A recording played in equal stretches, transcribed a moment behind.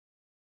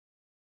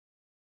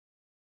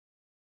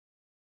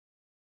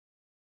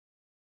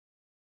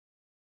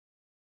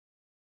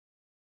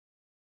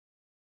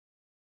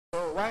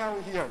So why are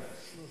we here?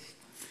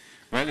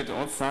 Well, it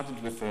all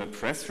started with a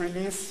press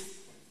release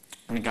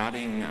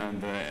regarding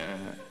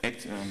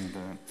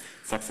the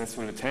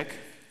successful attack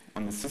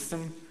on the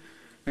system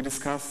we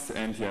discussed,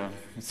 and yeah,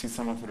 you see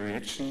some of the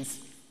reactions.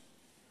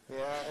 Yeah,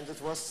 and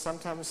it was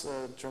sometimes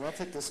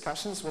dramatic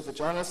discussions with the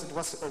journalists. It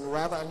was a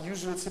rather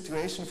unusual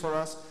situation for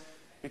us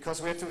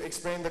because we had to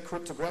explain the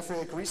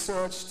cryptographic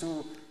research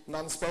to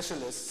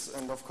non-specialists,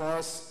 and of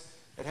course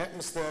it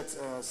happens that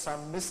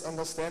some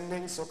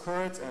misunderstandings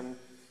occurred, and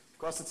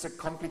of course it's a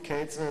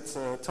complicated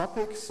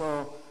topic.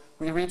 So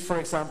we read, for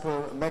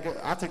example,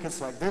 articles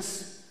like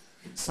this.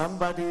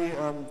 Somebody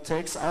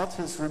takes out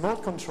his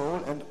remote control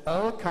and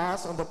all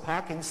cars on the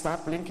parking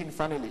start blinking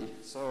funnily.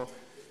 So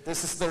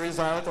this is the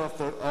result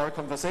of our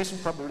conversation,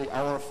 probably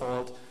our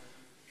fault.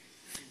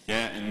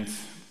 Yeah, and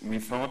we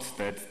thought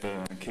that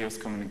the Chaos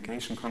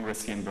Communication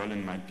Congress here in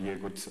Berlin might be a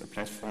good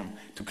platform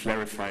to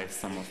clarify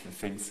some of the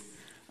things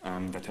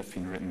that have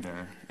been written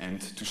there, and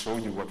to show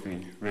you what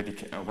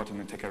an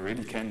attacker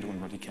really can do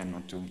and what he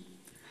cannot do.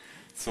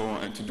 So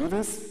to do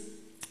this,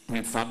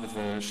 we'll start with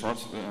a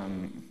short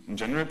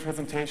general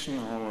presentation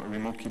how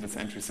remote keyless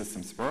entry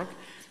systems work,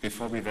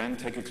 before we then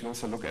take a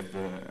closer look at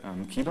the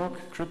KeeLoq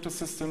crypto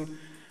system,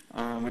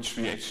 which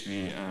we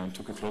actually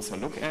took a closer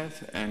look at,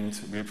 and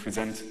we'll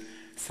present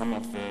some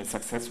of the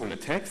successful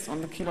attacks on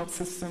the KeeLoq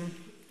system.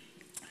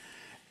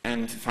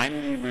 And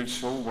finally, we'll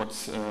show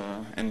what,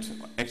 and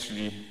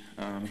actually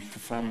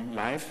perform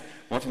live,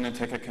 what an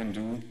attacker can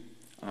do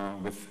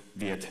with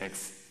the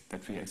attacks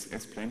that we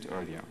explained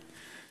earlier.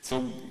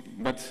 So,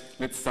 but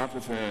let's start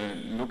with a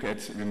look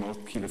at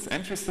remote keyless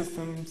entry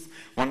systems.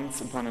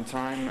 Once upon a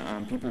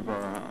time, people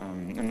were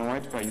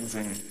annoyed by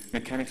using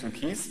mechanical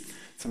keys.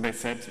 So they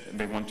said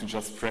they want to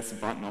just press a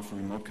button of a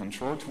remote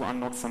control to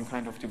unlock some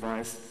kind of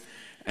device.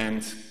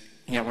 And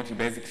yeah, what you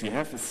basically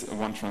have is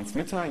one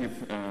transmitter.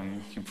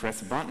 You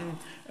press a button.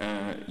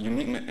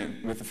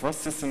 With the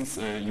first systems,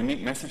 a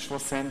unique message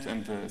was sent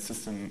and the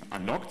system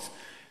unlocked.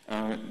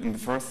 In the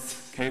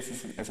first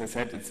cases, as I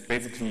said, it's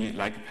basically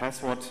like a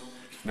password.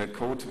 The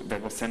code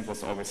that was sent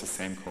was always the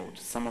same code.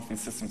 Some of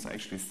these systems are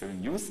actually still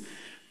in use.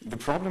 The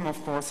problem,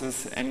 of course,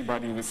 is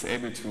anybody who is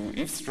able to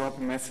eavesdrop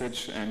a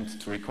message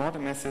and to record a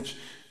message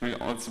will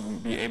also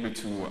be able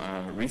to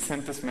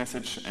resend this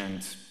message,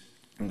 and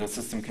the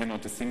system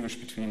cannot distinguish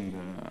between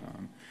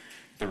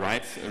the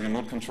right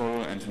remote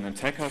control and an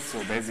attacker.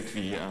 So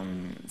basically,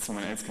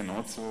 someone else can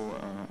also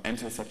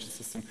enter such a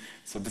system.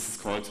 So this is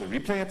called a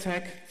replay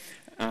attack.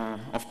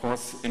 Of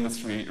course,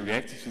 industry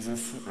reacted to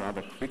this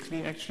rather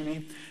quickly,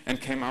 actually,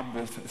 and came up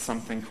with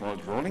something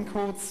called rolling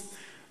codes.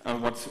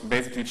 What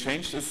basically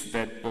changed is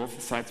that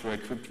both sides were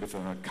equipped with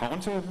a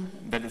counter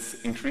that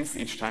is increased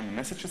each time a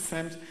message is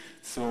sent.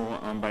 So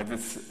by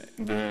this,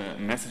 the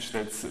message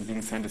that's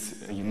being sent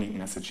is a unique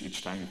message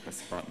each time you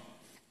press the button.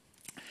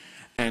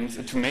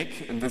 And to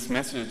make this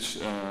message,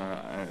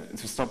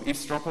 to stop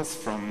eavesdroppers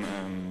from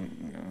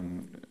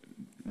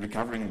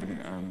recovering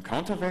the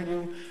counter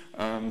value,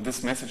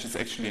 this message is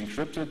actually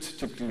encrypted,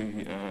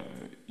 typically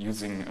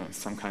using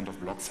some kind of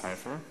block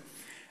cipher.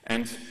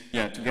 And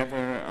yeah,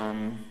 together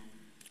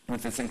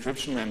with this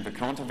encryption and the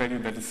counter value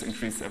that is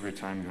increased every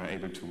time you are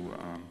able to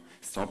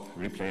stop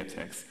replay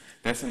attacks.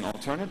 There's an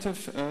alternative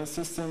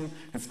system.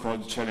 It's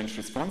called the challenge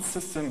response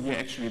system. Here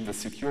actually the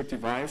secured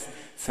device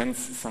sends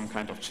some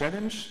kind of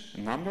challenge,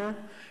 a number,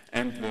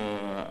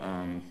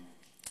 and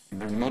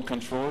the remote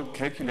control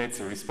calculates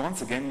a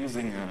response, again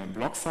using a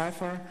block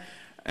cipher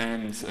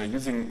and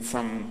using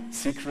some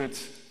secret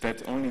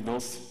that only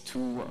those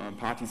two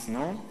parties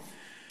know.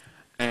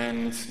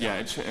 And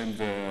yeah,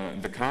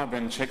 the car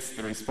then checks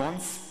the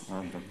response,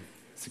 or the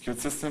secured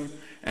system,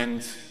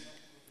 and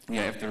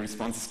yeah, if the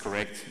response is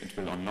correct, it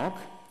will unlock.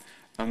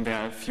 There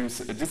are a few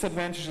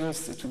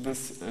disadvantages to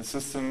this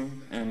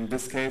system. In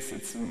this case,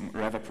 it's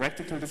rather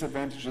practical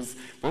disadvantages.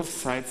 Both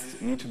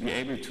sides need to be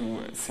able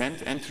to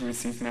send and to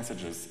receive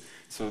messages.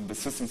 So the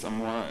systems are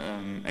more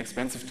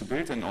expensive to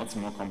build and also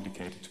more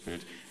complicated to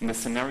build. In the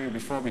scenario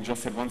before, we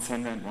just had one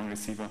sender and one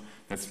receiver.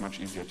 That's much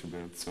easier to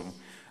build. So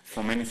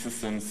for many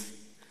systems,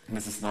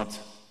 this is not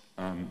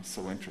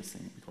so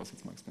interesting because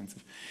it's more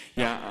expensive.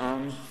 Yeah,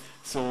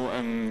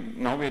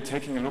 now we're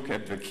taking a look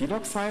at the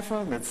KeeLoq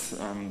cipher. That's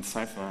the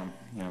cipher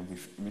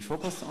we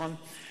focused on.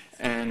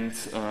 And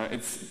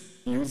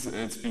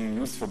it's being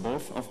used for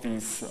both of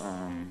these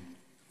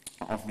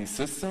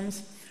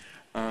systems.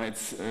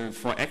 It's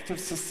for active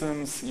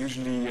systems,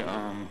 usually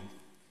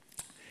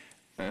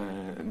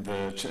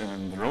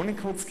the rolling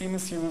code scheme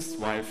is used,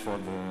 while for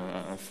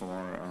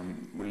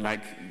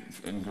like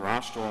in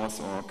garage doors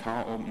or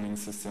car opening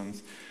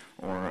systems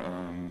or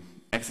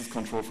access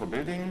control for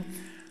building.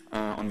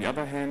 On the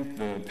other hand,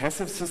 the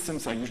passive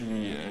systems are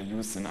usually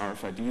used in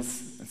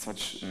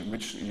RFIDs,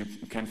 which you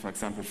can, for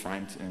example,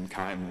 find in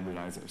car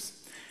immobilizers.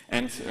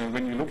 And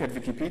when you look at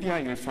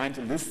Wikipedia, you'll find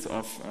a list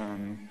of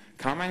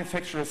car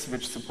manufacturers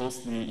which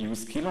supposedly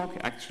use KeeLoq.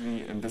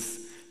 Actually,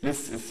 this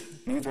list is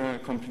neither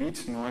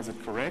complete nor is it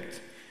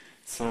correct.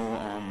 So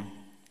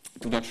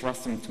do not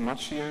trust them too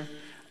much here.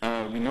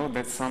 We know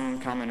that some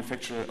car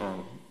manufacturers,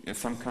 or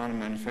some car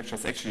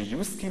manufacturers actually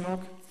use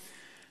KeeLoq,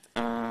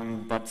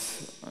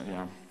 but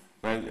yeah,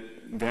 well,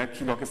 their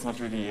KeeLoq is not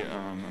really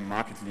a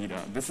market leader.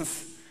 This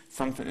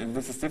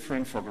is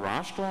different for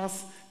garage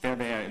doors.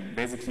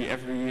 Basically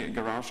every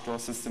garage door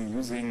system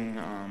using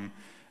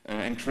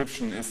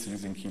encryption is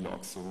using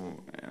KeeLoq, so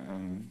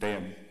they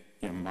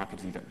are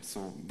market leader.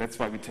 So that's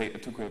why we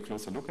took a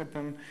closer look at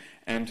them,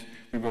 and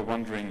we were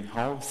wondering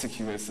how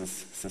secure is this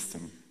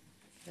system.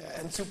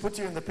 Yeah, and to put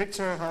you in the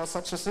picture how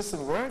such a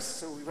system works,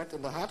 so we went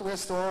in the hardware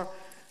store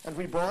and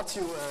we bought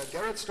you a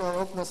garage door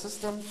opener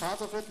system. Part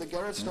of it, the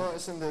garage door,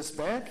 is in this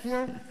bag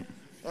here,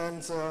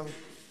 and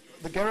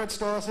the garage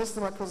door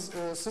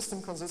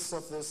system consists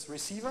of this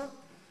receiver.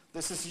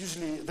 This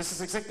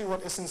is exactly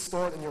what is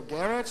installed in your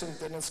garage, and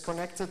then it's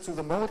connected to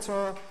the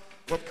motor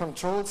that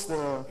controls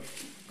the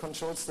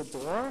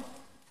door.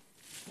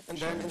 And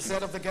then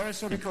instead of the garage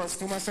door, because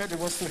Timo said it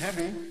was too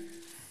heavy,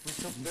 we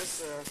took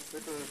this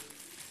little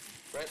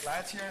red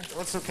light here. It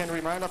also can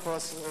remind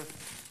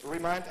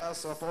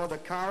us of all the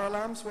car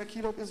alarms where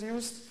KeeLoq is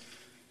used.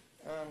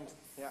 And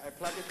yeah, I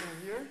plug it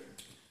in here.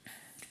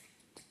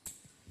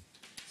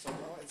 So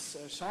now it's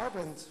sharp,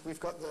 and we've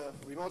got the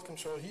remote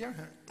control here.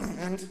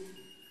 And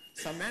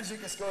some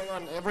magic is going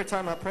on. Every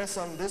time I press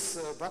on this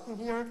button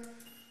here,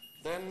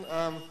 then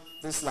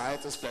this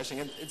light is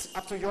flashing. And it's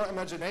up to your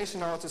imagination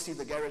now to see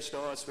the garage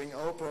door swing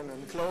open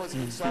and close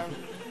each time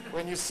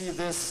when you see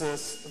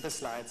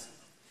this light.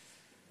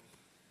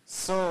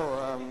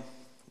 So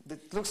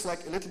it looks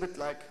like a little bit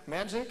like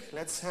magic.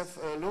 Let's have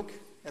a look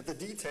at the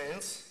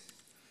details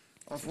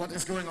of what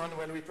is going on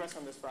when we press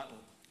on this button.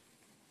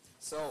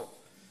 So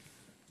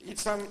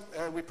each time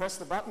we press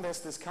the button,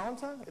 there's this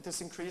counter. It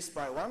is increased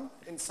by 1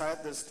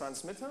 inside this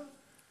transmitter.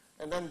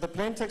 And then the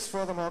plaintext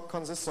furthermore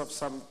consists of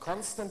some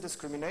constant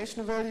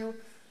discrimination value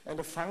and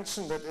a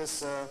function that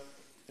is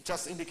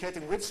just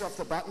indicating which of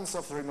the buttons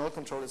of the remote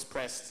control is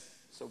pressed.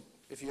 So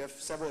if you have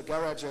several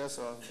garages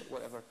or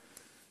whatever.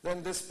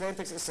 Then this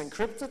plaintext is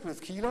encrypted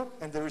with KeeLoq,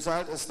 and the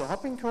result is the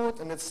hopping code,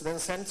 and it's then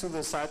sent to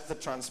the side of the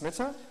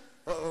transmitter,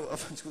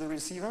 to the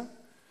receiver.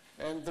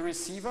 And the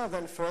receiver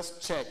then first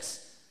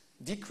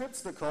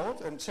decrypts the code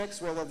and checks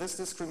whether this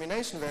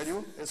discrimination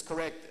value is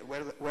correct,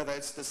 whether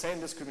it's the same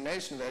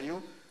discrimination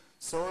value.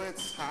 So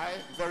it's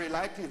very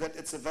likely that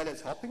it's a valid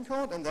hopping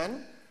code, and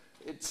then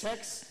it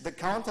checks the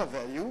counter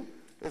value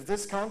if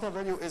this counter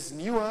value is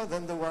newer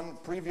than the one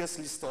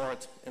previously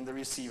stored in the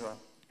receiver.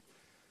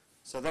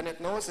 So then it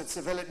knows it's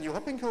a valid new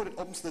hopping code, it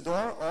opens the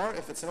door, or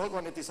if it's an old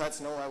one, it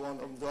decides, no, I won't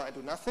open the door, I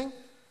do nothing.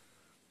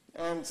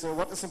 And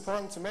what is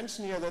important to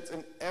mention here, that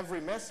in every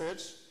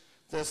message,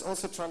 there's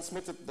also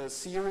transmitted the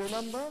serial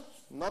number,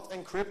 not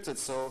encrypted.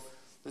 So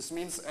this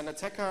means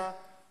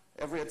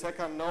every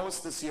attacker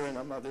knows the serial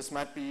number. This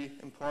might be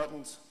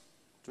important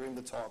during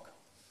the talk.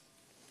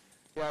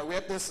 Yeah, we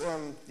have this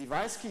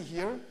device key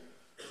here.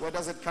 Where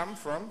does it come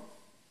from?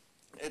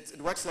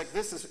 It works like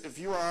this. If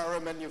you are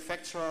a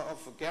manufacturer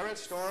of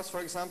garage doors,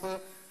 for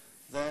example,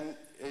 then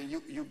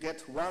you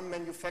get one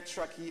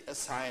manufacturer key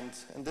assigned.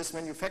 And this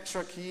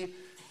manufacturer key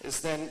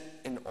is then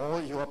in all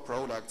your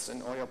products,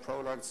 and all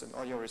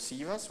your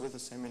receivers with the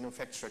same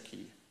manufacturer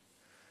key.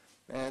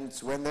 And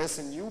when there's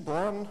a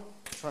newborn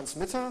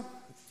transmitter,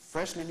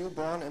 freshly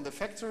newborn in the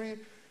factory,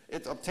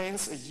 it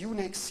obtains a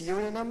unique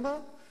serial number,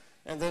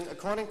 and then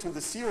according to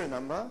the serial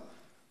number,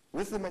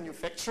 with the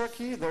manufacturer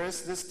key, there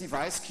is this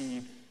device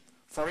key.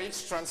 For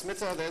each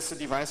transmitter, there's a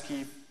device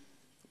key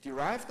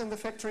derived in the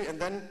factory and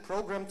then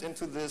programmed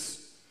into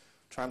this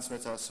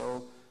transmitter.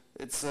 So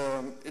it's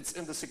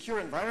in the secure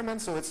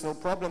environment, so it's no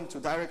problem to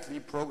directly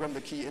program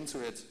the key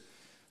into it.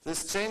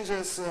 This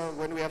changes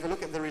when we have a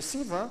look at the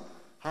receiver.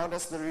 How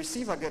does the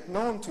receiver get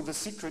known to the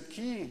secret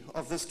key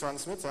of this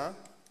transmitter?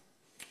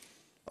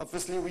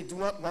 Obviously, we do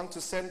not want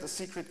to send a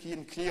secret key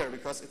in clear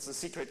because it's a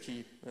secret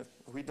key.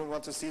 We don't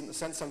want to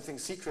send something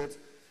secret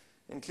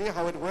in clear.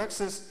 How it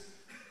works is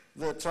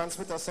the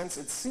transmitter sends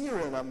its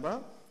serial number,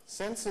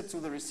 sends it to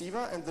the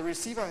receiver, and the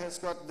receiver has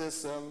got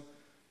this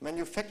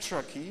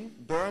manufacturer key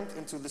burned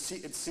into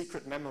its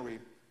secret memory.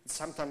 It's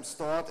sometimes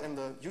stored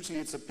usually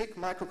it's a big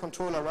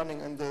microcontroller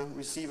running in the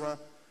receiver,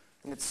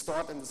 and it's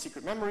stored in the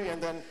secret memory,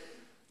 and then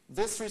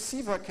this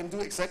receiver can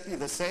do exactly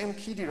the same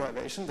key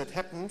derivation that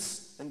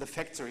happens in the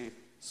factory.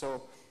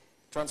 So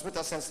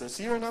transmitter sends the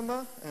serial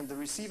number, and the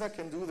receiver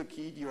can do the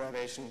key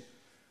derivation.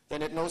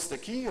 Then it knows the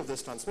key of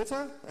this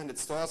transmitter, and it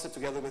stores it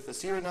together with the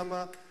serial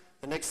number.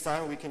 The next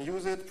time we can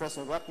use it, press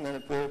a button,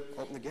 and it will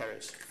open the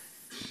garage.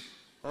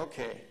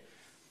 Okay.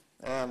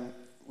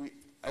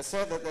 I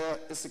said that there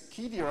is a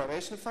key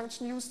derivation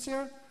function used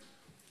here.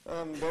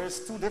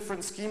 There's 2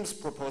 different schemes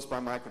proposed by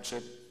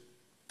Microchip.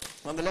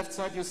 On the left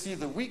side, you see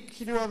the weak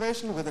key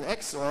derivation with an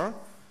XOR.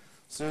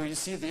 So you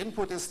see the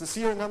input is the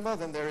serial number,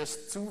 then there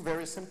is 2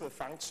 very simple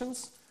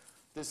functions.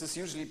 This is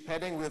usually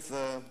padding with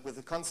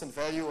a constant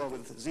value or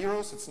with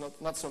zeros. It's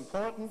not so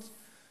important.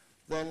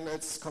 Then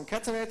it's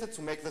concatenated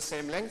to make the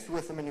same length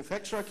with the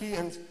manufacturer key,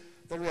 and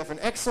then we have an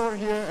XOR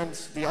here, and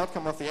the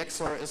outcome of the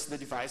XOR is the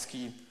device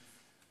key.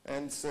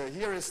 And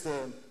here is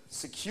the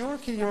secure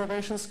key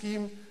derivation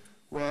scheme,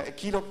 where a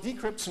KeeLoq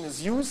decryption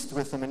is used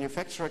with the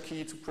manufacturer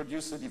key to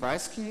produce a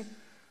device key.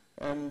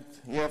 And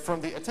yeah,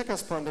 from the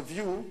attacker's point of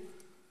view,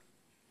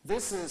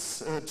 this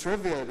is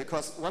trivial,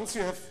 because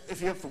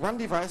if you have one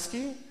device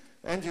key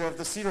and you have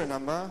the serial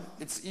number,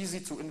 it's easy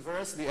to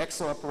inverse the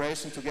XOR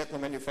operation to get the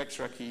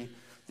manufacturer key.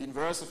 The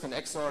inverse of an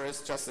XOR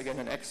is just, again,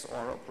 an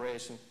XOR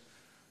operation.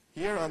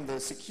 Here on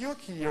the secure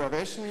key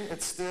derivation,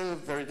 it's still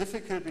very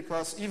difficult,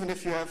 because even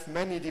if you have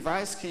many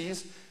device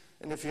keys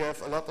and if you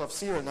have a lot of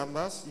serial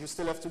numbers, you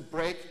still have to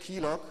break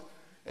KeeLoq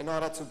in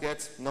order to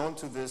get known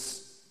to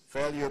this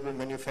valuable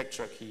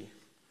manufacturer key.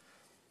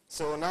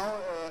 So now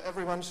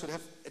everyone should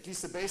have at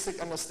least a basic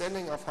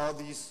understanding of how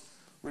these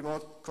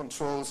remote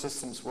control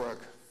systems work.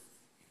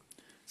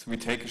 So we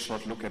take a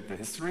short look at the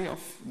history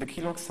of the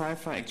KeeLoq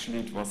cipher.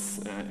 Actually, it was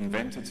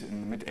invented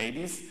in the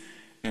mid-80s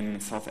in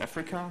South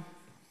Africa,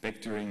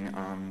 back during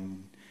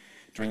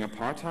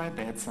apartheid.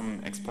 They had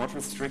some export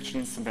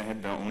restrictions, so they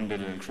had their own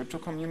little crypto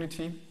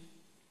community.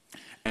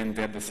 And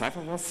there the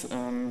cipher was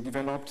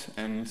developed,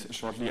 and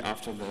shortly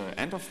after the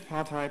end of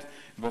apartheid,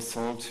 it was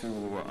sold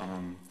to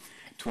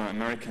an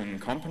American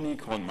company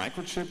called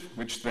Microchip,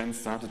 which then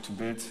started to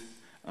build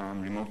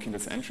remote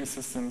keyless entry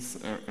systems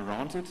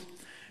around it.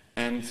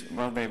 And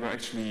well, they were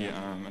actually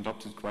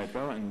adopted quite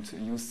well and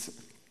used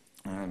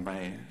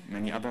by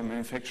many other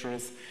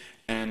manufacturers.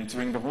 And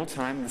during the whole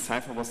time, the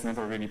cipher was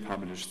never really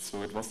published,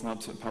 so it was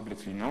not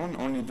publicly known.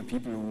 Only the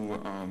people who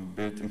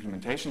built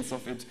implementations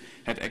of it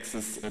had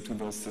access to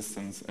those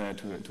systems,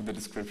 to the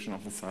description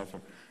of the cipher.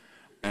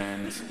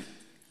 And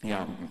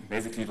yeah,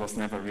 basically it was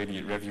never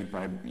really reviewed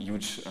by a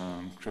huge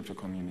crypto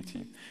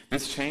community.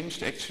 This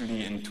changed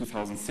actually in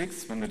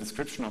 2006, when the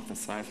description of the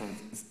cipher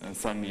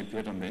suddenly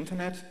appeared on the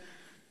internet,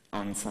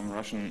 on some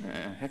Russian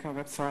hacker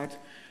website.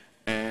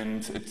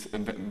 And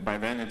by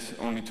then it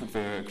only took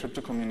the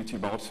crypto community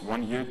about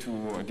 1 year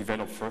to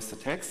develop first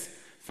attacks.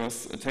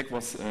 First attack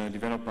was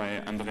developed by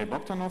Andrei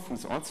Bogdanov,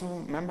 who's also a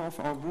member of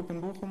our group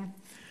in Bochum.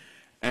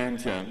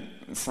 And yeah,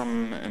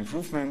 some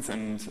improvements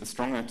and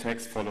stronger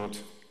attacks followed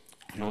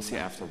closely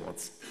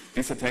afterwards.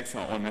 These attacks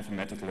are all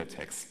mathematical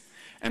attacks.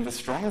 And the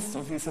strongest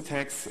of these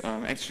attacks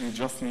actually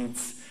just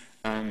needs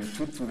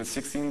 2 to the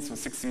 16, so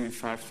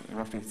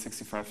roughly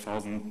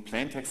 65,000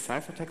 plain text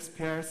ciphertext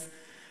pairs,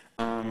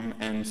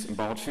 and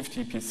about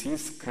 50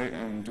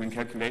 PCs doing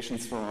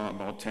calculations for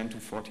about 10 to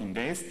 14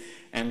 days.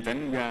 And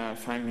then we are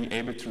finally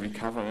able to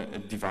recover a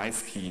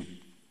device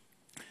key,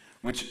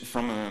 which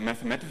from a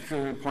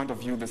mathematical point of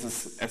view, this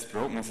is as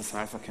broken as a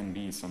cipher can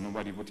be. So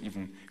nobody would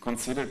even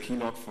consider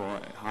KeeLoq for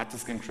hard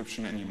disk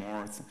encryption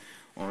anymore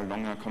or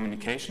longer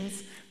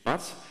communications.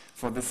 But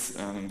for this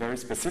very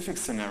specific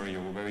scenario,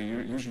 where you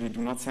usually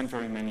do not send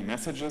very many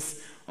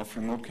messages of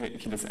remote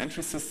keyless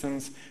entry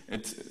systems,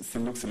 it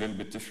still looks a little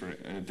bit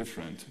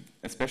different.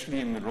 Especially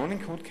in the rolling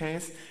code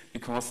case,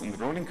 because in the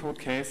rolling code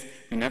case,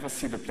 we never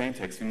see the plain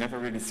text. We never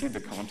really see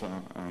the counter.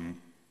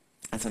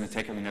 As an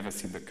attacker, we never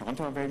see the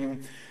counter value.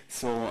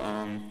 So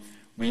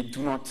we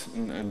do not,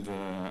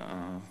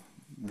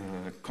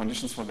 the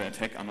conditions for the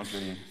attack are not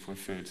really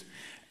fulfilled.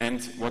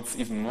 And what's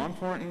even more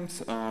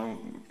important,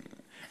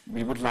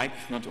 we would like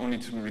not only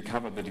to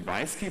recover the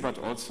device key, but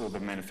also the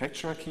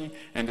manufacturer key.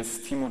 And as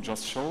Timo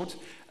just showed,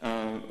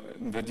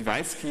 the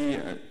device key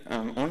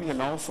only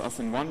allows us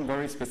in one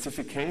very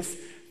specific case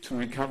to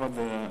recover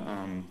the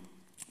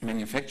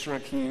manufacturer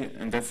key,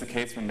 and that's the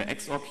case when the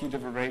XOR key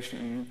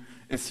derivation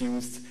is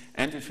used,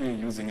 and if we are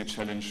using a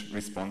challenge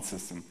response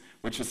system,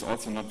 which is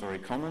also not very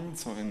common.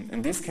 So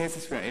in these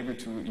cases, we are able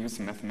to use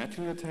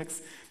mathematical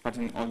attacks, but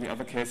in all the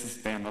other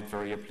cases, they are not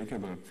very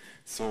applicable.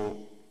 So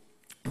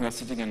we are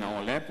sitting in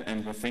our lab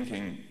and we're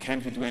thinking,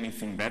 can't we do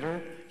anything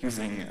better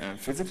using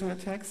physical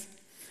attacks?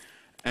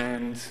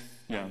 And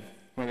yeah,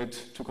 well, it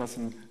took us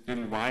a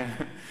little while,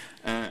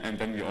 and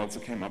then we also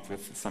came up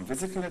with some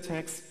physical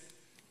attacks.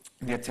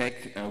 The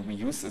attack we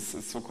use is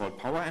a so-called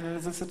power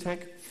analysis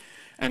attack.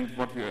 And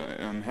what we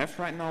have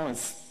right now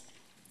is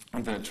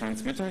the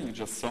transmitter you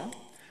just saw.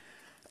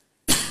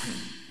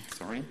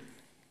 Sorry.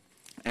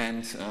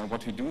 And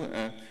what we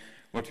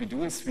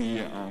do is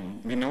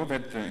we know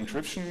that the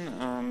encryption,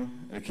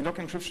 KeeLoq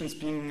encryption is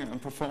being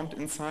performed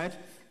inside,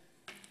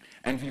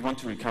 and we want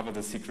to recover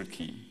the secret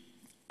key.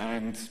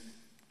 And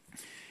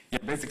yeah,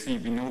 basically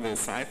we know the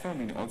cipher,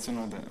 we also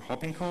know the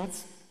hopping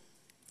codes,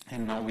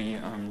 and now we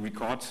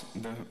record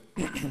the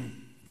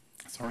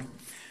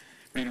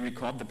we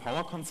record the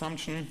power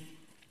consumption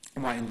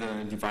while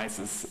the device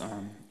is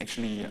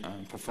actually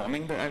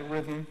performing the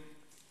algorithm,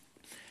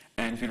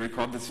 and we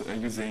record this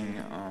using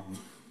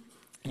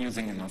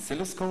an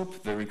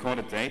oscilloscope. The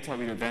recorded data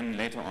we will then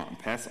later on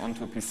pass on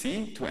to a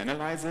PC to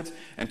analyze it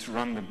and to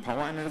run the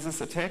power analysis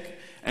attack.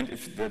 And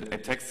if the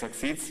attack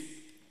succeeds,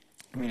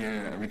 we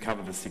will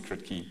recover the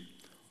secret key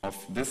of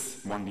this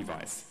one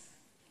device.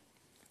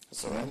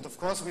 So, and of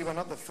course, we were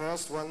not the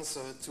first ones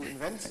to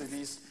invent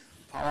these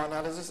power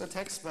analysis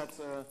attacks, but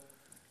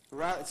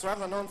it's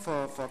rather known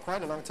for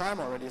quite a long time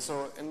already.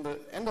 So in the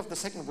end of the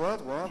Second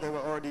World War, there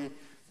were already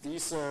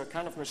these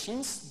kind of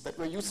machines that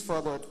were used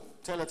for the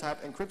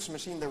teletype encryption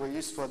machine. They were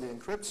used for the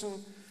encryption,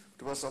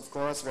 It was, of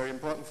course, very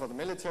important for the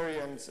military,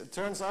 and it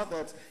turns out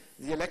that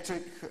the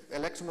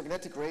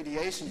electromagnetic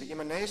radiation, the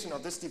emanation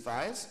of this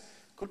device,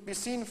 could be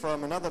seen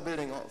from another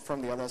building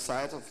from the other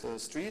side of the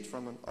street,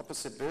 from an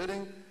opposite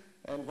building,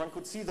 and one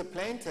could see the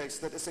plain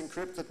text that is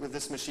encrypted with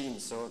this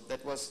machine. So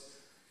that was,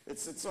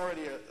 it's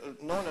already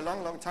known a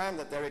long time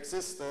that there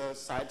exist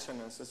side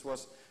channels. This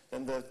was,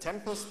 then the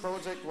Tempest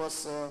project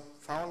was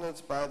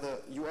founded by the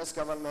US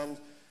government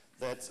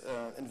that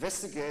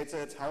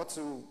investigated how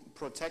to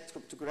protect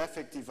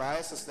cryptographic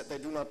devices that they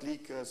do not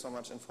leak so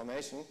much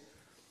information.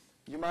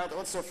 You might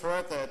also have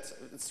heard that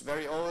it's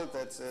very old,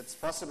 that it's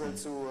possible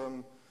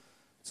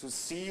to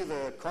see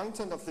the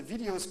content of the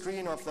video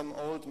screen of them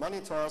old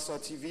monitors or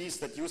TVs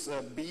that use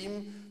a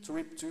beam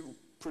to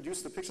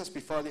produce the pictures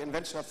before the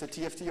invention of the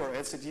TFT or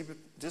LCD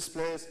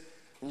displays.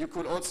 And you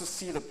could also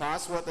see the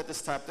password that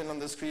is typed in on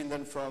the screen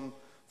then from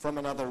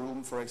another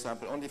room, for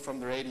example, only from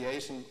the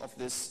radiation of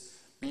this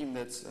beam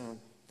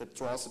that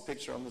draws a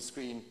picture on the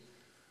screen.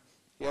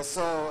 Yeah,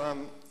 so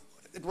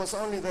it was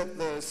only that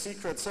the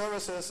secret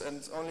services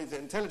and only the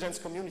intelligence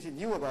community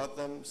knew about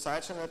them.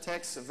 Side channel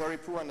attacks, a very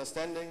poor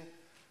understanding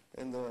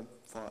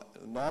for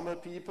normal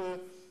people,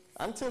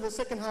 until the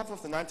second half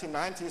of the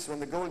 1990s, when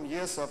the golden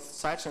years of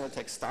side channel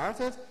attacks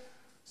started.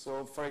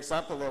 So, for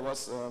example, there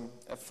was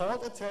a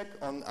fault attack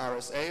on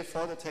RSA,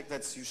 fault attack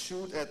that you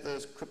shoot at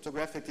the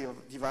cryptographic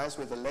device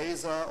with a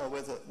laser or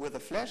with a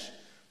flash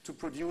to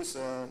produce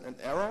an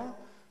error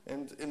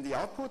and in the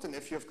output. And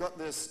if you've got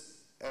this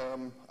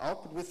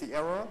output with the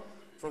error,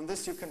 from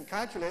this you can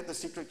calculate the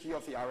secret key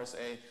of the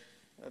RSA.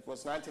 That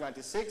was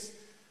 1996.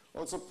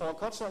 Also, Paul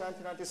Kocher in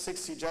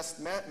 1996, he just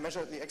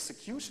measured the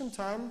execution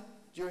time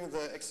during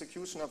the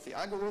execution of the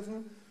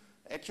algorithm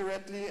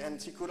accurately,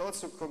 and he could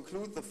also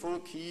conclude the full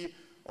key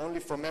only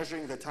for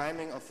measuring the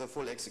timing of the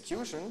full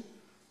execution.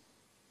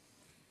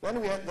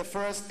 Then we had the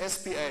first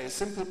SPA,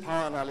 simple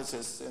power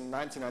analysis, in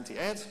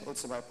 1998,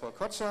 also by Paul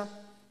Kocher.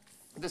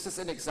 This is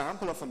an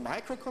example of a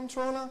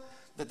microcontroller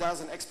that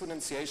does an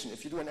exponentiation.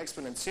 If you do an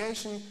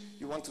exponentiation,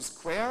 you want to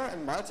square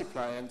and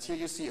multiply, and here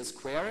you see a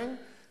squaring.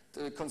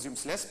 It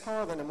consumes less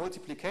power than a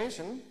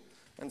multiplication,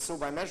 and so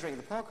by measuring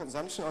the power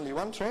consumption, only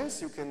one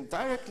trace, you can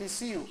directly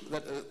see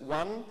that a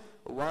 1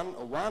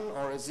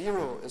 or a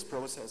 0 is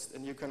processed,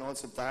 and you can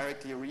also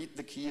directly read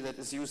the key that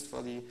is used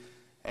for the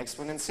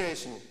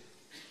exponentiation.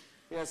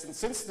 Yes, and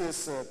since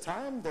this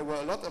time, there were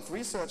a lot of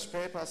research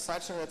papers,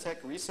 side channel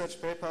attack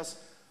research papers,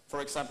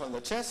 for example, in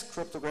the CHESS,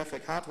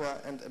 Cryptographic Hardware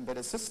and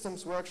Embedded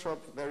Systems workshop,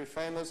 very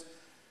famous.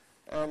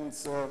 And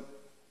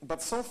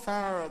but so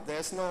far,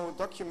 there's no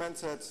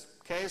documented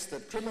case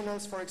that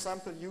criminals, for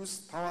example, use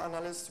power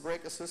analysis to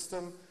break a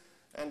system,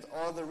 and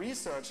all the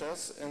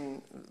researchers,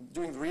 in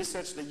doing the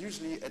research, they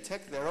usually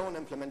attack their own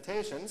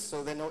implementations,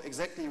 so they know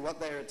exactly what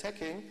they're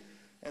attacking,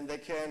 and they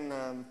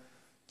can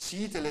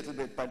cheat a little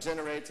bit by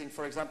generating,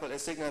 for example, a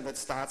signal that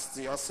starts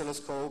the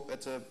oscilloscope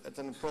at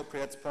an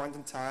appropriate point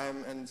in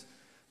time, and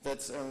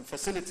that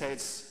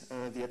facilitates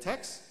the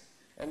attacks.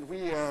 And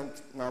we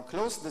now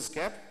close this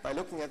gap by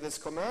looking at this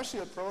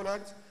commercial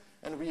product,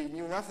 and we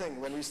knew nothing.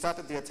 When we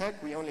started the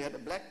attack, we only had a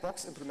black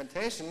box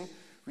implementation.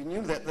 We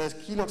knew that the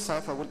KeeLoq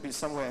cipher would be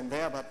somewhere in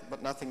there,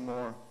 but nothing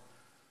more.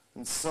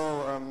 And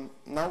so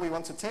now we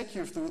want to take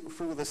you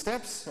through the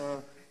steps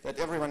that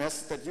everyone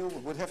has, that you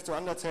would have to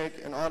undertake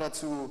in order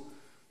to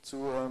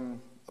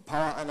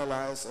power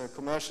analyze a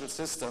commercial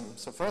system.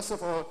 So first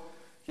of all,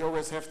 you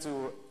always have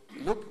to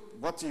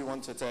look, what do you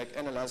want to attack?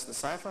 Analyze the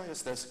cipher.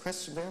 Yes, there's a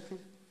question there, please.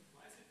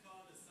 Why is it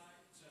called a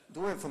side channel?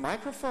 Do we have a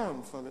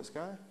microphone for this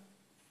guy?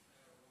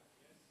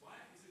 Why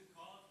is it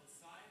called a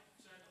side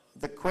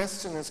channel? The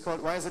question is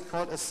called, why is it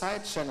called a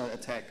side channel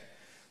attack?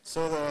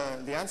 So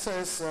the answer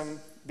is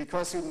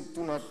because you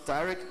do not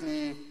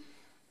directly,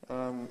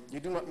 you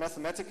do not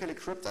mathematically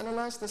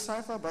cryptanalyze the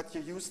cipher, but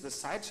you use the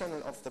side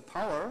channel of the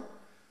power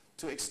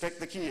to extract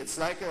the key. It's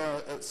like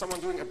someone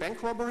doing a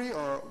bank robbery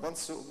or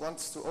wants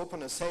to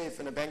open a safe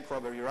in a bank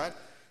robbery, right?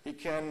 He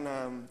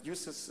can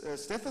use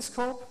his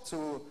stethoscope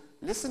to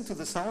listen to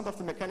the sound of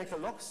the mechanical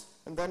locks,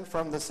 and then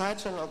from the side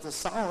channel of the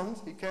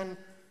sound, he can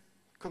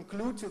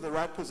conclude to the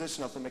right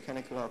position of the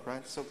mechanical lock,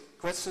 right? So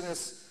question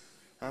is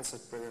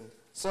answered, brilliant.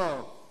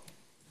 So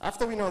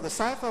after we know the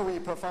cipher, we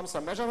perform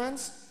some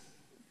measurements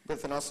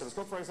with an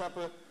oscilloscope, for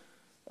example,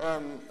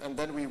 and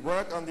then we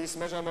work on these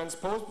measurements,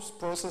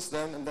 post-process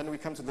them, and then we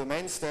come to the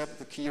main step,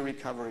 the key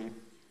recovery.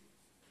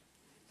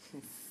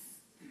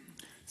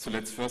 So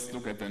let's first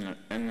look at the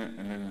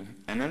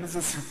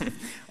analysis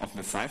of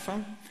the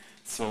cipher.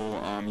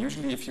 So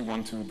usually if you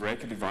want to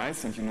break a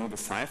device and you know the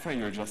cipher,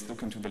 you'll just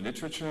look into the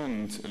literature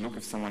and look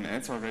if someone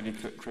else already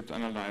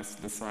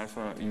cryptanalyzed the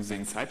cipher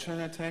using side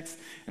channel attacks.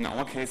 In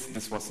our case,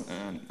 this was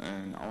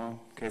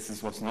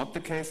not the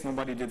case.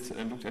 Nobody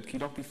looked at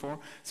KeeLoq before,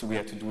 so we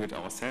had to do it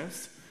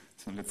ourselves.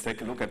 So let's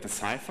take a look at the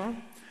cipher.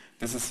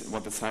 This is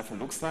what the cipher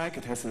looks like.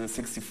 It has a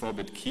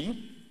 64-bit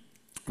key,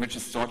 which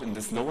is stored in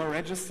this lower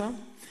register,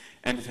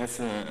 and it has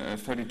a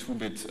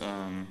 32-bit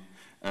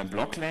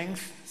block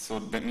length, so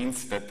that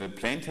means that the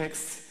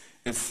plaintext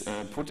is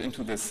put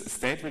into this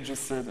state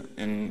register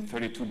in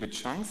 32-bit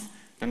chunks.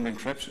 Then the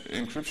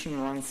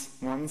encryption runs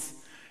once,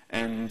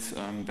 and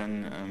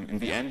then in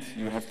the end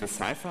you have the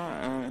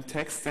cipher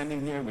text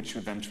standing here, which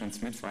you then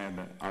transmit via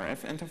the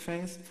RF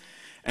interface.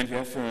 And we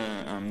have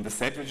the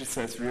state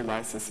register is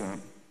realized as a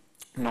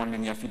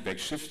nonlinear feedback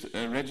shift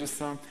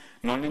register.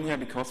 Nonlinear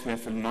because we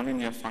have a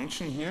nonlinear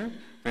function here,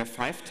 where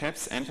 5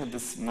 taps enter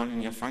this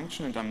nonlinear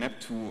function and are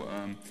mapped to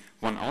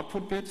one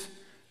output bit.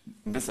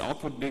 This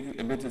output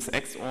bit is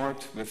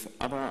XORed with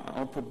other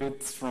output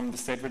bits from the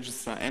state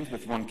register and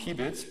with one key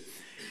bit,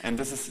 and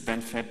this is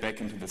then fed back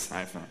into the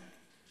cipher.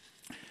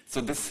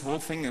 So this whole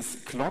thing is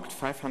clocked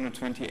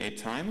 528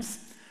 times,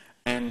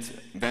 and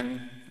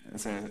then,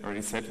 as I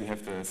already said, we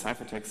have the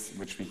ciphertext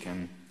which we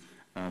can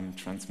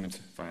transmit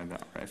via the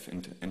RF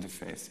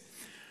interface.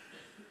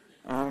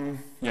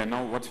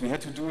 Now what we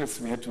had to do is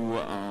we had to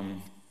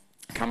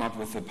come up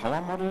with a power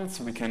model,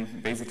 so we can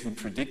basically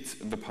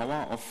predict the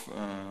power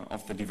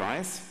of the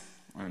device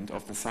and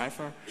of the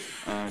cipher,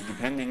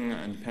 depending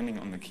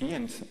on the key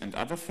and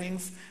other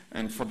things.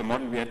 And for the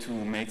model we had to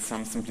make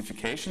some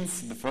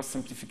simplifications. The first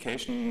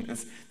simplification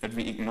is that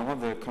we ignore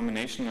the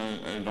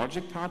combinational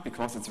logic part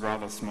because it's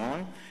rather small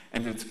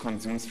and it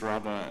consumes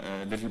rather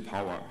little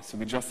power. So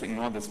we just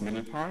ignore this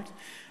middle part,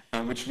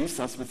 which leaves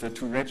us with the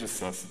 2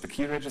 registers, the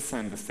key register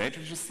and the state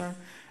register.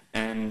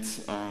 And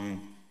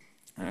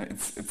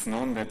it's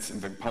known that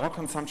the power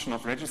consumption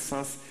of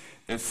registers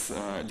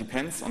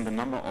depends on the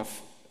number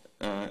of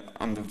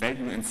on the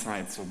value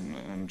inside. So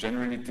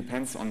generally it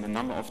depends on the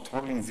number of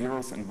toggling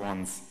zeros and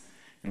ones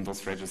in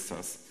those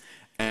registers.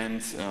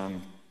 And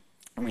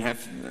we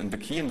have the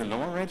key in the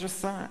lower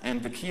register,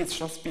 and the key is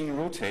just being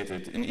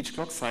rotated. In each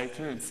clock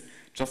cycle, it's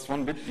just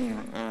one bit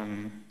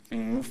being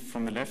moved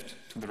from the left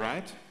to the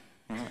right.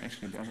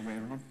 Actually, the other way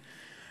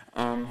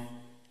around.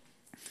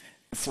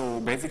 So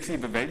basically,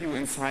 the value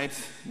inside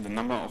the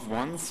number of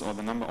ones or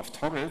the number of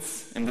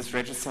toggles in this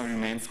register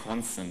remains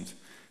constant.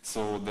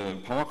 So the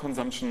power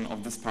consumption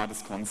of this part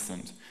is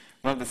constant.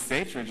 Well, the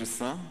state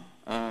register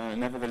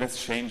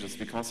nevertheless changes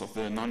because of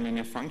the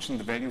nonlinear function.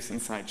 The values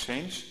inside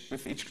change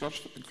with each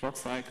clock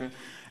cycle,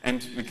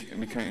 and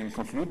we can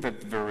conclude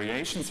that the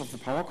variations of the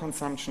power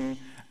consumption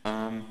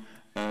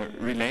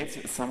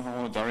relate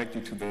somehow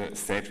directly to the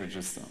state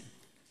register.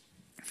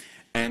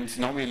 And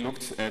now we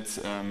looked at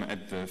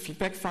the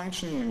feedback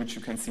function, which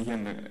you can see here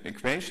in the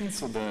equation.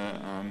 So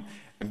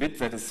a bit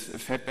that is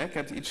fed back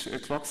at each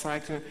clock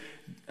cycle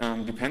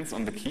depends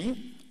on the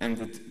key, and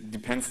it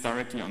depends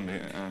directly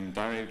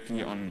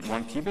on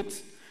one key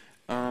bit.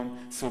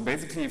 So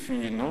basically, if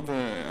we know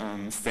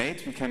the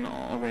state, we can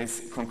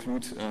always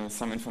conclude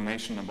some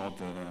information about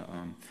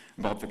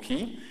the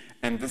key.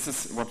 And this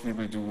is what we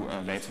will do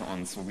later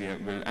on. So we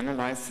will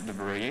analyze the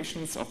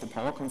variations of the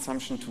power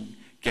consumption to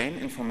gain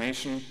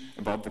information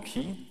about the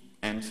key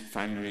and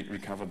finally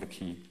recover the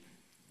key.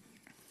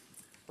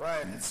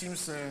 Right, it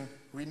seems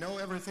we know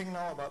everything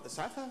now about the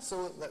cipher,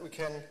 so that we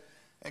can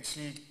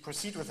actually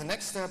proceed with the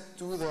next step,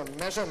 do the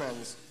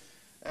measurements.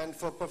 And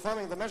for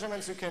performing the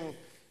measurements, you can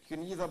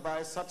either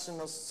buy such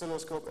an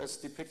oscilloscope as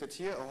depicted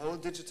here, a whole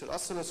digital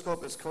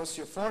oscilloscope. It costs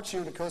you a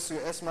fortune, it costs you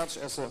as much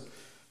as a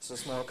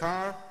small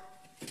car.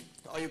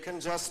 Or you can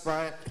just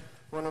buy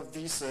one of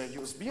these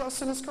USB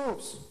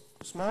oscilloscopes,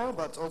 small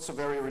but also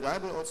very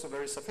reliable, also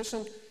very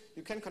sufficient.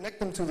 You can connect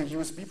them to the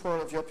USB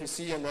port of your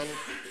PC, and then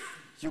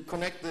you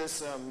connect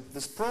this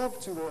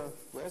probe to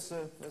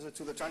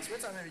the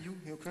transmitter.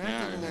 You connect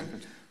it, and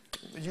then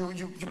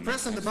you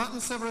press on the button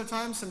several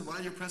times, and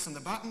while you press on the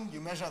button, you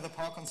measure the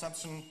power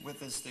consumption with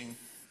this thing.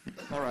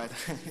 All right,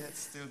 it's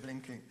still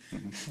blinking.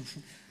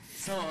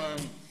 So.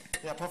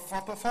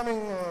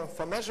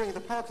 For measuring the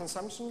power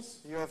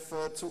consumptions, you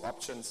have 2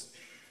 options.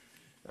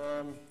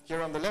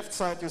 Here on the left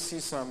side, you see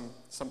some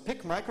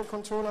PIC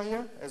microcontroller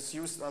here, as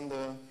used on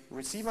the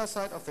receiver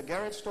side of the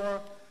garage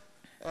door,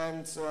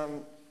 and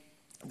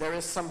there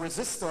is some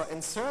resistor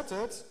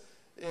inserted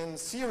in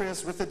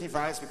series with the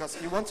device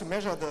because you want to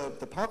measure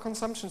the power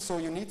consumption, so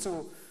you need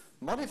to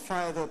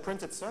modify the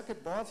printed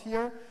circuit board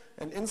here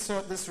and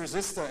insert this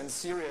resistor in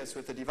series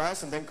with the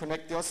device and then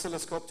connect the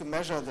oscilloscope to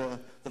measure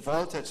the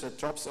voltage that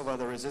drops over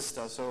the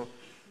resistor. So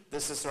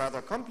this is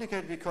rather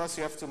complicated because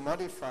you have to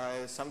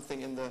modify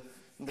something in the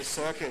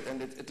circuit,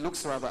 and it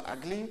looks rather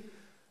ugly,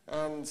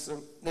 and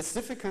it's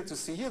difficult to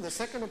see here. The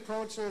second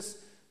approach is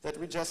that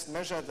we just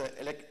measure the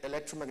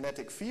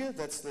electromagnetic field.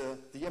 That's the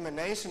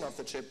emanation of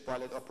the chip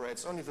while it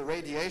operates, only the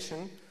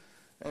radiation.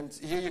 And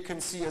here you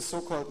can see a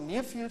so-called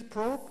near-field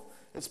probe.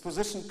 It's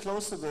positioned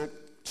close to the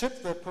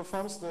chip that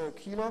performs the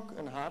KeeLoq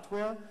in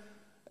hardware,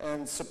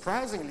 and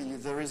surprisingly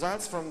the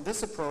results from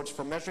this approach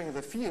for measuring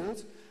the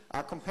field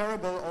are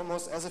comparable,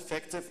 almost as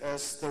effective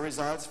as the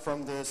results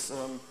from this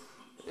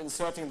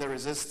inserting the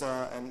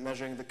resistor and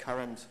measuring the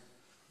current.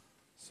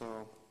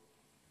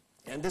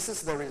 And this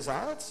is the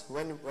result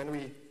when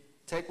we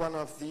take one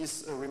of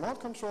these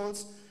remote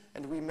controls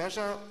and we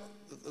measure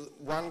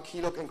one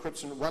KeeLoq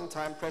encryption one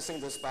time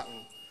pressing this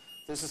button.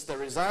 This is the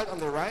result. On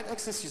the right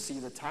axis you see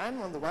the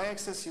time, on the y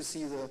axis you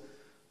see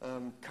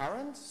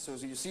current. So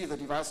you see the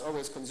device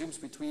always consumes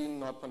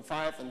between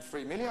 0.5 and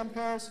 3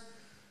 milliamperes.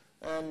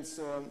 And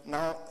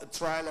now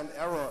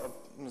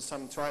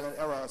some trial and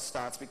error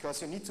starts,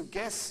 because you need to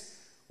guess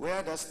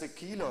where does the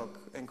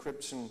KeeLoq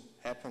encryption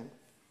happen.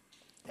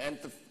 And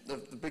the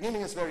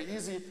beginning is very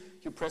easy.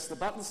 You press the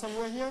button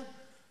somewhere here,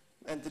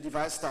 and the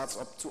device starts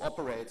to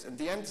operate. And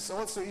the end is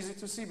also easy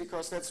to see,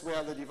 because that's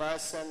where the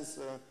device sends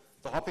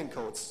the hopping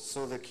codes.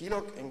 So the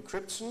KeeLoq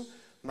encryption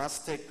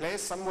must take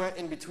place somewhere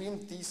in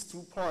between these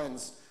 2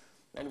 points.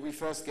 And we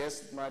first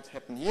guessed it might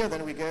happen here,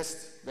 then we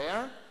guessed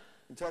there.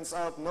 It turns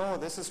out, no,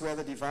 this is where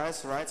the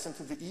device writes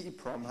into the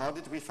EEPROM. How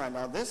did we find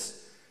out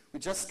this? We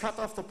just cut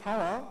off the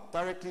power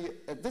directly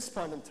at this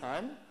point in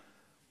time.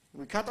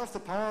 We cut off the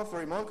power of the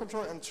remote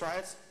control and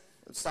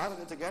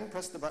started it again,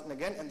 pressed the button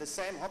again, and the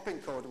same hopping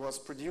code was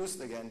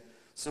produced again.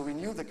 So we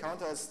knew the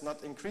counter is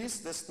not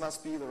increased. This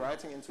must be the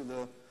writing into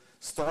the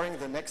storing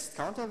the next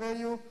counter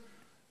value.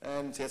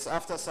 And yes,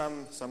 after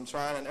some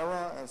trial and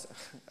error,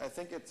 I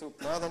think it took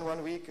more than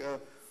 1 week,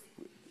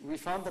 we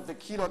found that the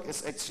KeeLoq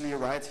is actually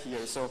right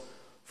here. So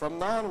from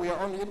now on, we are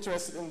only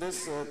interested in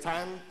this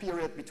time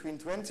period between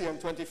 20 and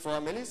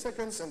 24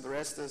 milliseconds, and the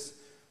rest is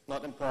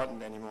not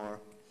important anymore.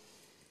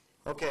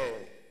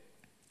 Okay,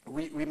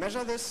 we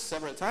measure this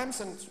several times,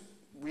 and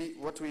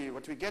what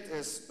we get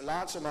is a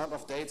large amount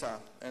of data,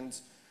 and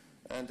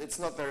it's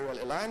not very well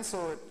aligned,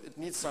 so it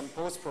needs some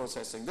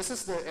post-processing. This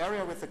is the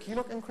area with the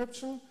KeeLoq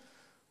encryption.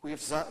 We've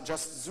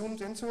just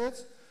zoomed into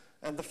it,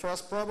 and the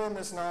first problem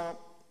is now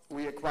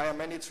we acquire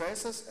many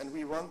traces, and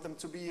we want them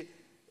to be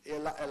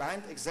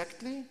aligned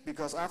exactly,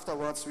 because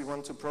afterwards we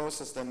want to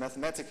process them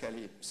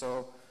mathematically.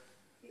 So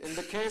in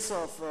the case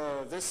of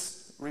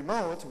this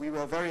remote, we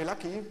were very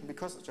lucky,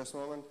 because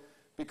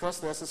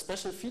there's a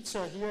special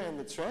feature here in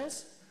the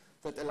trace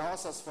that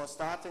allows us for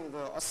starting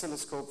the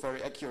oscilloscope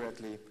very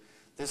accurately.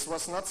 This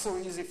was not so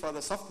easy for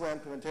the software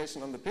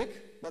implementation on the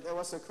PIC, but there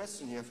was a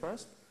question here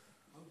first.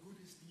 How good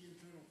is the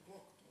internal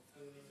clock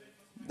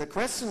of the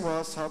question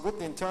was how good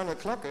the internal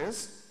clock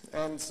is,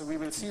 and so we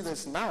will see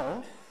this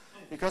now,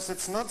 because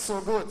it's not so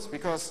good,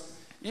 because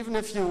even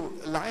if you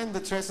line the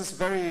traces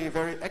very,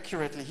 very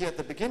accurately here at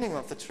the beginning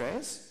of the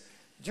trace,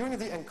 during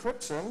the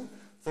encryption,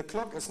 the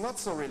clock is not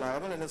so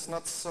reliable and it's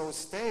not so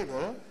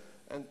stable,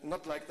 and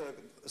not like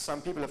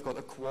some people have got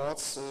a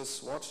quartz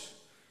watch,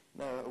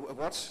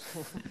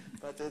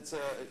 but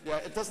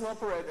it doesn't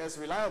operate as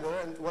reliable.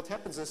 And what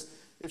happens is,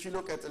 if you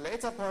look at the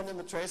later point in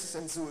the traces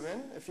and zoom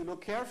in, if you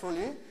look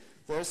carefully,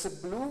 there's a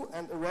blue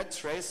and a red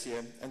trace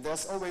here, and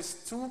there's always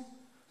 2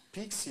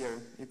 peaks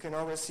here. You can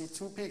always see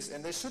 2 peaks,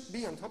 and they should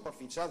be on top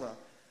of each other.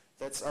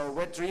 That's our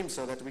wet dream,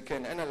 so that we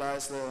can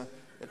analyze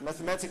it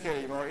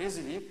mathematically more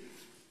easily.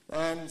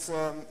 And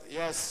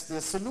yes,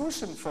 the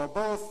solution for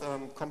both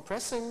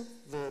compressing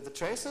the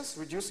traces,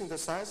 reducing the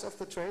size of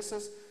the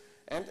traces,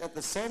 and at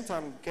the same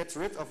time get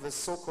rid of this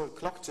so-called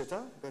clock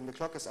jitter, when the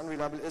clock is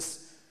unreliable,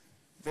 is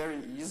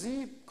very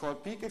easy,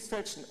 called peak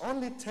extraction.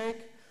 Only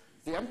take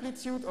the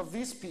amplitude of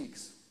these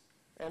peaks,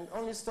 and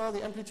only store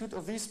the amplitude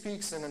of these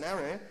peaks in an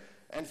array,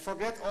 and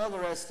forget all the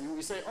rest.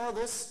 We say, oh,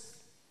 this,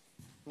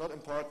 not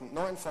important,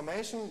 no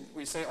information.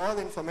 We say all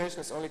the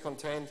information is only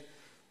contained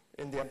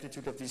in the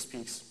amplitude of these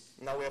peaks.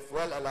 Now we have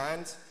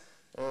well-aligned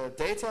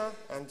data,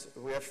 and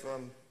we have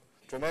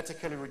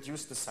dramatically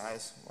reduced the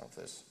size of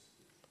this.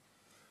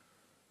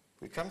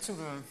 We come to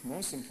the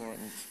most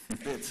important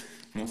bit.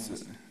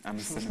 Most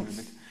understandable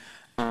bit.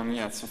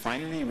 So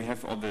finally we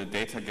have all the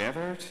data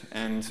gathered,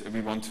 and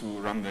we want to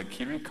run the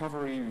key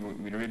recovery.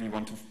 We really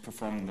want to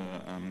perform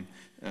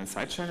the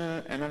side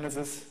channel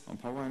analysis or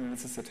power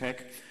analysis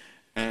attack.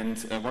 And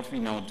what we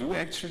now do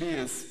actually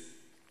is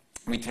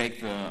we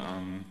take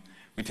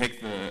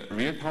the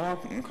real power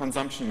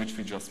consumption, which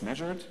we just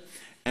measured,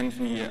 and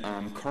we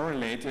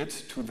correlate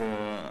it to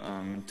the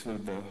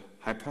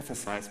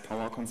hypothesized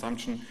power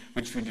consumption,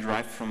 which we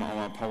derived from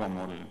our power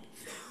model.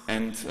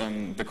 And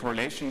the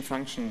correlation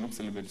function looks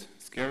a little bit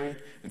scary.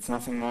 It's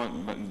nothing more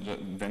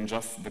than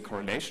just the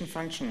correlation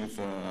function with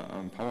the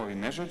power we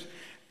measured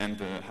and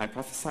the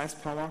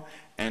hypothesized power.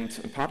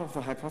 And part of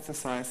the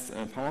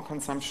hypothesized power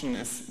consumption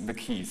is the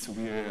key. So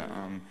we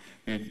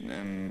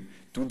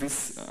do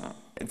this.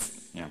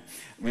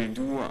 We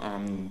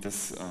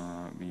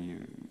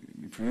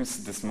produce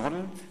this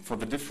model for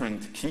the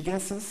different key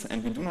guesses,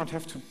 and we do not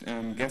have to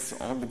guess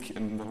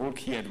the whole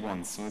key at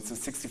once. So it's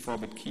a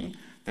 64-bit key.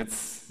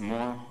 That's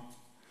more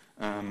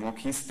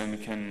keys than we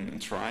can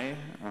try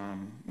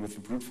with a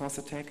brute force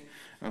attack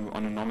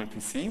on a normal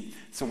PC.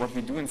 So what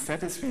we do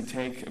instead is we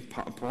take a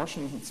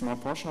small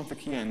portion of the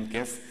key and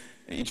guess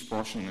each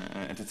portion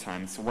at a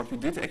time. So what we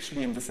did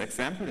actually in this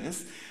example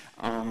is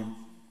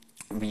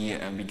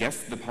we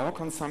guessed the power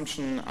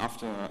consumption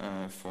after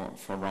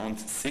for round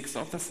 6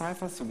 of the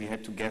cipher. So we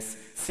had to guess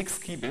 6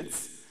 key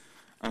bits.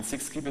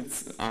 6 key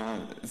bits are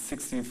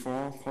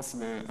 64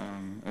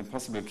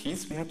 possible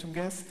keys we had to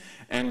guess,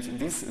 and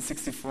these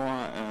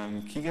 64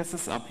 key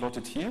guesses are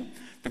plotted here.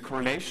 The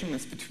correlation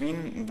is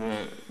between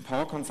the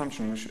power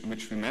consumption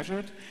which we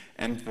measured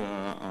and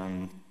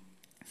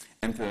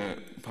and the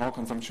power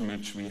consumption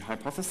which we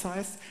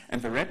hypothesized,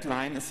 and the red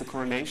line is the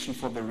correlation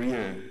for the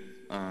real,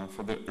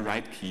 for the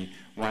right key,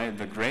 while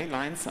the gray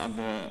lines are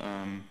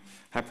the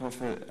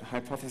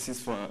hypotheses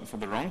for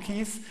the wrong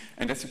keys.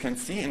 And as you can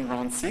see in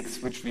round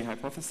 6, which we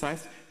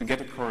hypothesized, we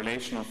get a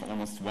correlation of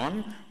almost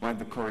 1, while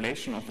the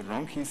correlation of the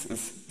wrong keys is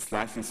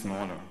slightly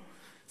smaller.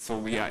 So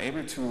we are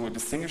able to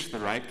distinguish the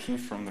right key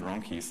from the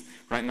wrong keys.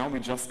 Right now we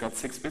just got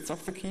 6 bits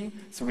of the key,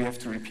 so we have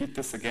to repeat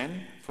this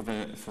again for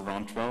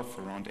round 12,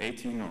 for round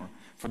 18, or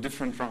for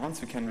different rounds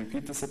we can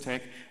repeat this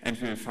attack, and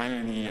we'll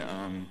finally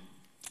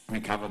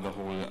recover the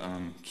whole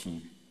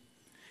key.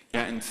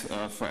 Yeah, and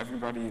for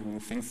everybody who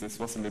thinks this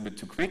was a little bit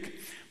too quick,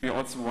 we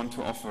also want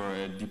to offer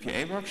a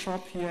DPA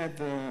workshop here at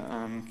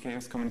the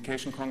Chaos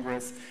Communication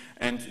Congress,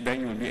 and there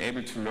you will be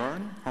able to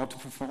learn how to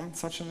perform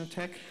such an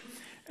attack.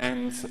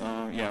 And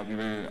yeah, we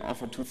will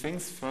offer 2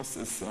 things. First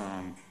is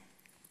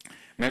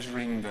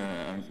measuring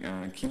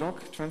the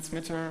KeeLoq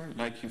transmitter,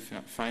 like you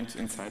find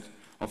inside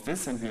of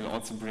this, and we'll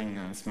also bring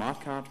a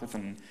smart card with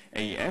an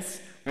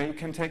AES where you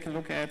can take a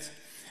look at.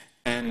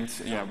 And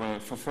yeah, well,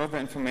 for further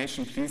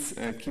information, please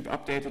keep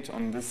updated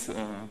on this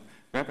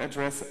web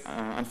address.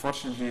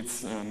 Unfortunately,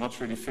 it's not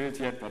really filled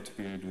yet, but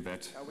we'll do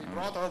that. We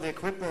brought all the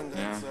equipment,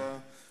 and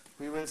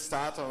we will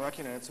start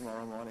working on it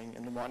tomorrow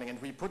morning,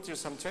 and we put you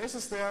some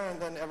traces there,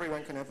 and then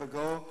everyone can have a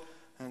go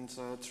and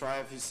try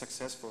if he's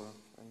successful.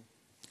 And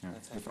yeah,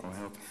 with our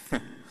help.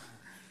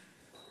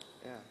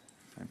 Yeah,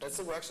 that's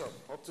the workshop.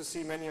 Hope to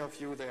see many of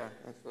you there.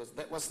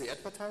 That was the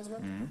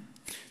advertisement. Mm-hmm.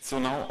 So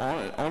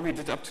now all we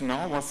did up to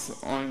now was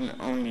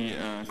only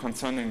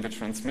concerning the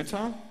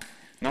transmitter.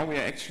 Now we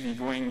are actually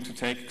going to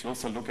take a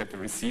closer look at the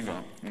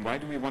receiver. And why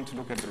do we want to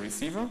look at the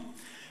receiver?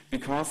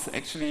 Because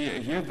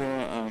actually here,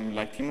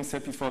 like Timo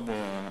said before,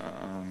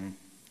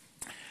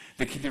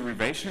 the key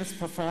derivation is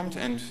performed,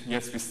 and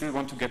yes, we still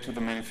want to get to the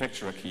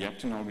manufacturer key. Up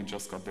to now we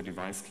just got the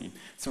device key.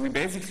 So we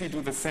basically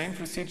do the same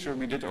procedure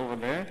we did over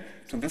there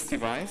to this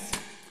device,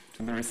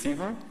 to the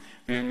receiver.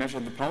 We will measure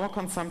the power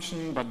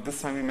consumption, but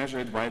this time we measure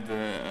it while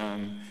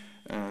the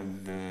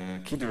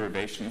key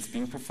derivation is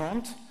being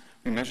performed.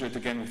 We measure it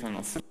again with an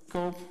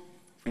oscilloscope.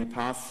 We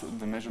pass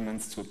the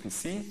measurements to a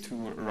PC to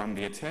run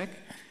the attack.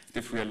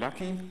 If we are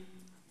lucky,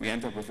 we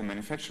end up with a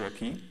manufacturer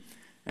key.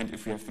 And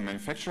if we have the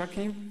manufacturer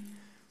key,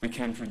 we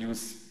can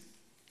produce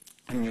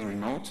a new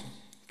remote,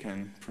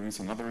 can produce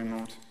another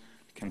remote,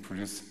 can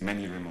produce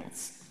many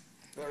remotes.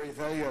 Very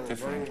valuable,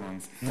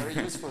 very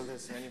useful,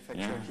 this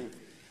manufacturer key.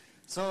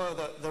 So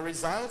the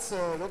results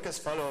look as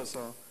follows.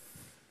 So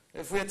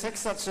if we attack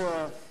such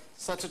a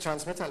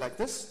transmitter like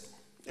this,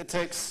 it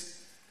takes,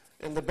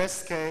 in the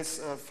best case,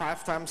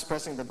 5 times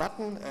pressing the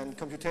button and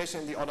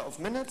computation in the order of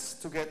minutes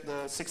to get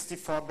the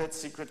 64-bit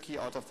secret key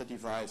out of the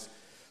device.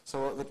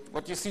 So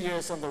what you see here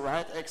is on the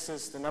right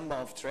axis the number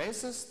of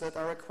traces that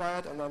are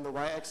required, and on the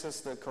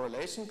y-axis the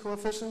correlation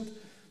coefficient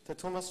that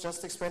Thomas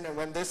just explained. And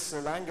when this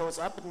line goes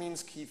up, it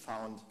means key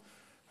found.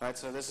 Right?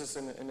 So this is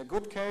in a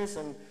good case,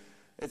 and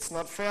it's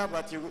not fair,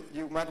 but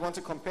you might want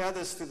to compare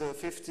this to the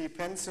 50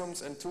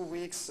 Pentiums and 2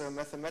 weeks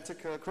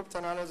mathematical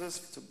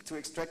cryptanalysis to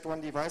extract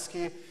one device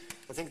key.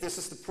 I think this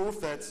is the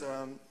proof that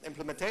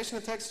implementation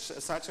attacks,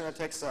 sidechain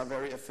attacks, are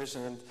very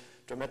efficient and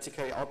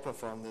dramatically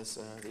outperform these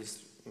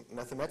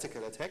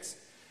mathematical attacks.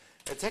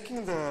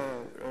 Attacking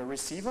the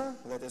receiver,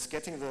 that is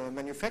getting the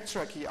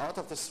manufacturer key out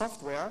of the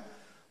software,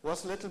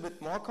 was a little bit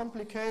more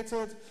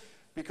complicated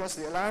because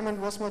the alignment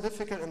was more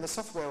difficult and the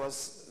software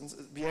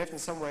behaved in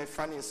some way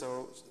funny,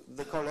 so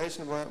the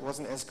correlation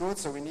wasn't as good,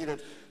 so we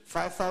needed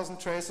 5,000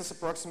 traces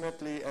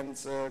approximately and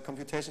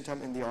computation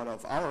time in the order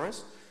of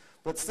hours.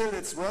 But still,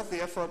 it's worth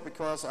the effort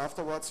because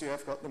afterwards you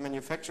have got the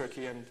manufacturer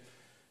key and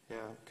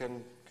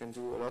can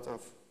do a lot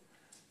of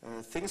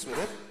things with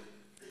it.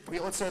 We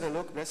also had a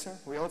look,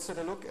 we also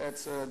had a look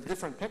at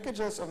different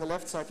packages. On the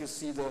left side you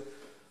see the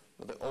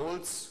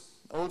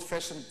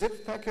old-fashioned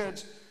DIP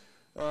package.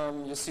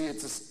 You see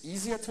it's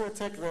easier to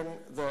attack than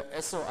the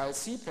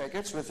SOIC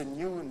package with the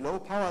new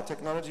low-power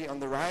technology on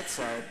the right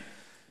side.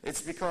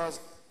 It's because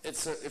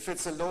if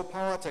it's a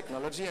low-power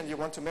technology and you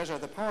want to measure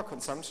the power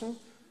consumption,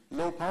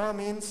 low power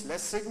means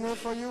less signal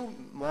for you,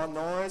 more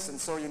noise, and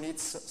so you need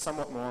some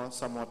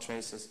more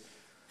traces.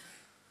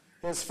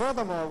 Yes,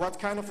 furthermore, what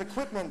kind of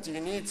equipment do you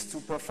need to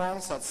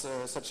perform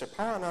such a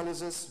power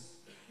analysis?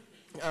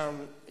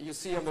 You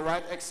see on the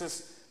right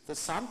axis the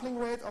sampling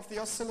rate of the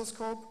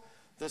oscilloscope.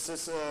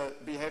 This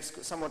behaves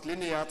somewhat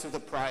linear to the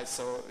price.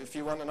 So if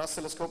you want an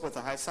oscilloscope with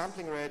a high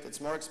sampling rate,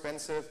 it's more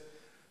expensive.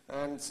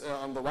 And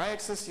on the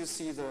y-axis, you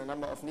see the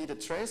number of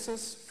needed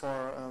traces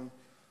for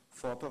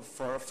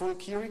a full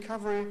key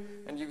recovery,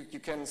 and you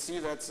can see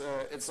that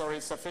it's already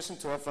sufficient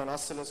to have an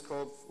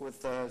oscilloscope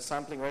with a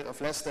sampling rate of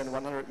less than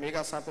 100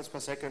 megasamples per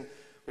second,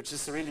 which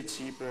is really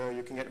cheap.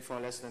 You can get it for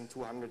less than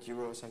 200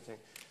 euro or something.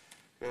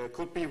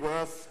 Could be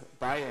worth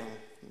buying.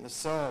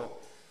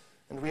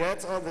 And we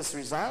had all these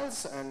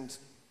results, and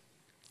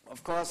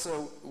of course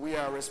we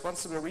are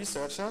responsible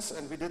researchers,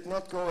 and we did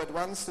not go at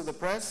once to the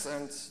press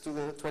and to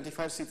the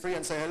 25C3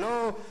 and say,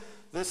 hello,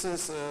 this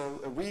is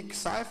a weak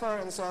cipher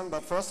and so on,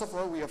 but first of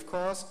all, we of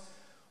course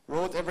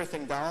wrote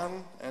everything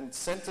down and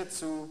sent it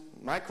to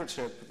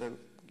Microchip, the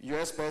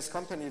US-based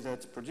company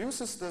that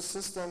produces the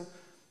system.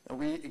 And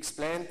we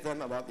explained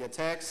them about the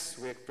attacks,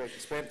 we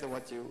explained them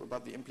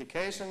about the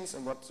implications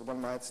and what one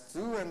might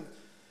do. And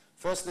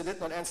first they did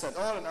not answer at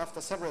all, and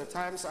after several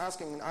times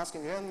asking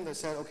again, they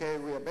said, okay,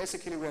 we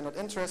are not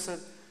interested,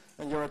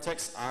 and your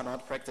attacks are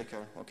not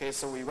practical. Okay,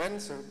 so we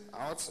went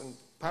out and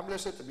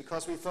published it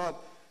because we thought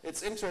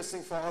it's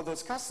interesting for all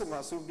those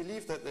customers who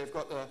believe that they've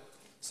got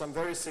some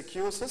very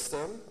secure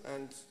system,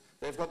 and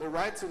they've got the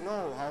right to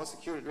know how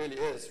secure it really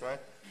is, right?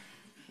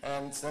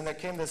 And then there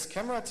came this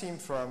camera team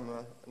from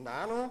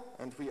Nano,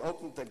 and we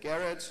opened the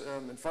garage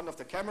in front of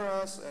the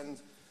cameras, and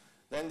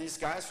then these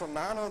guys from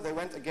Nano, they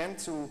went again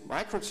to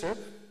Microchip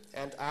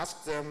and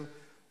asked them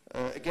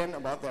again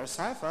about their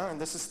cipher,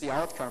 and this is the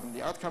outcome.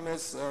 The outcome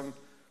is,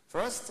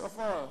 first of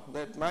all,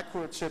 that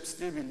Microchip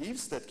still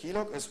believes that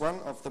KeeLoq is one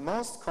of the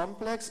most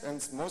complex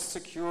and most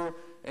secure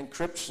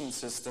encryption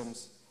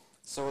systems.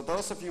 So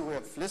those of you who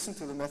have listened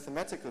to the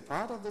mathematical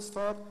part of this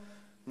talk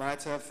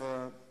might have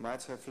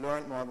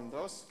learned more than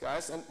those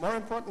guys. And more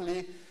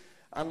importantly,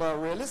 under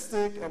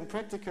realistic and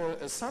practical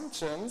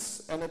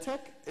assumptions, an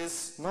attack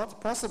is not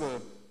possible.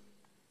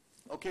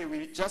 Okay,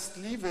 we just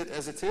leave it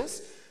as it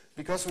is,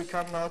 because we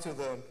come now to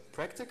the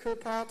practical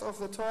part of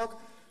the talk,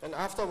 and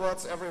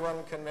afterwards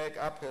everyone can make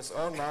up his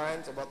own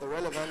mind about the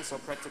relevance or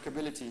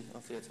practicability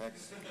of the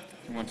attacks.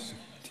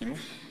 Timo?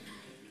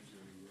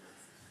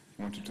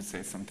 You wanted to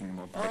say something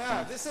about Oh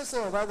yeah, this is,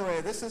 by the way,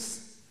 this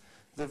is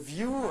the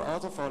view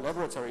out of our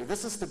laboratory.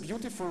 This is the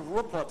beautiful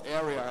Ruhrpott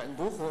area in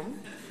Bochum.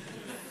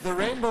 The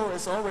rainbow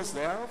is always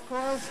there, of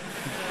course.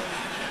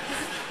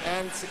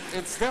 And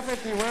it's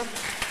definitely worth...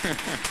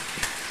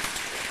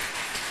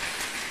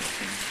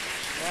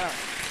 yeah.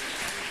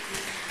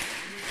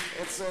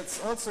 It's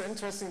also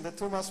interesting that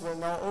Thomas will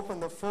now open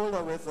the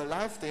folder with the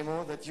live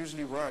demo that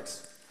usually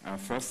works.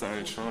 First,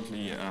 I'll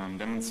shortly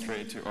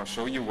demonstrate or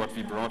show you what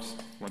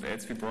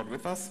else we brought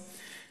with us.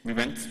 We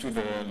went to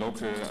the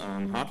local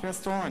hardware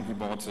store and we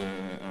bought a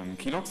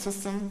KeeLoq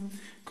system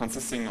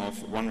consisting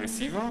of one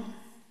receiver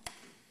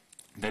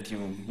that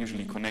you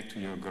usually connect to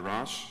your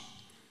garage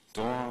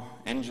door,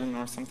 engine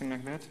or something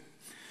like that.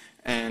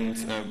 And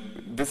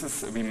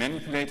we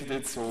manipulated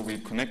it, so we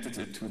connected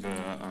it to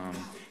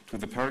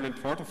the parallel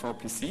port of our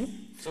PC.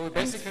 So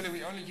basically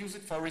we only use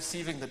it for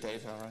receiving the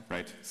data, right?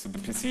 Right. So the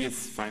PC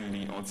is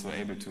finally also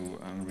able to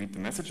read the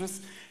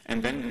messages.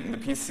 And then the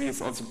PC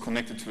is also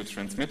connected to a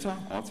transmitter,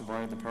 also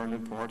via the parallel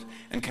port,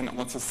 and can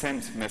also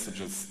send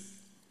messages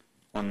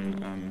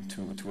on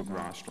to a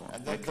garage door.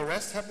 And the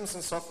rest happens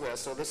in software,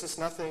 so this is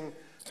nothing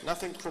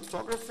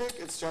cryptographic.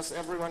 It's just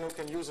everyone who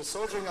can use a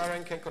soldering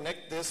iron can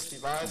connect this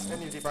device,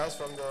 any device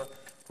from the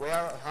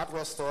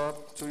hardware store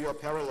to your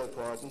parallel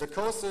port. And the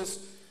cost is,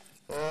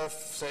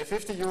 say,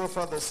 €50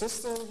 for the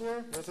system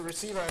here with the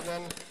receiver, and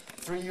then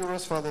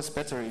 €3 for this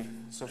battery.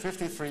 So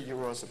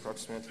 €53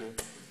 approximately.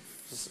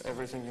 This is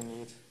everything you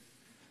need.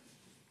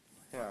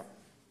 Yeah.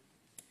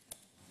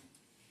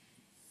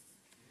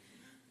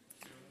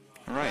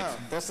 All right. Yeah,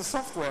 there's the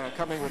software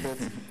coming with it.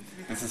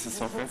 This is the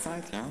software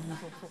side, yeah?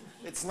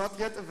 It's not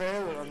yet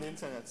available on the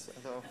internet,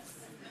 so.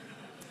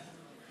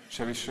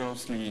 Shall we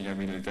shortly,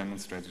 we'll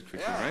demonstrate it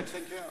quickly, right? I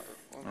think,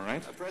 All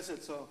right. I press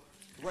it, so.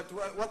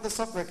 What the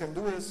software can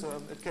do is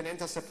it can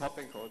intercept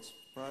hopping codes,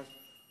 right?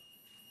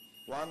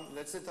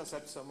 Let's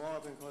intercept some more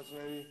hopping codes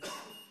maybe.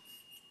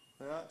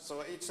 Yeah,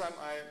 so each time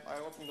I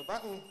open the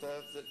button,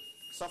 the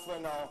software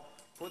now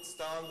puts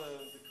down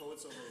the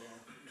codes over there.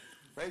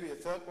 Maybe a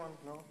third one,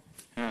 no?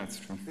 Yeah, it's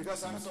true.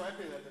 Because I'm so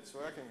happy that it's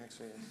working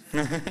actually.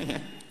 Yeah.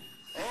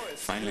 Oh,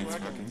 it's Finally still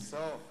it's working.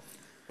 So,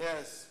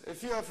 yes,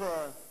 if you have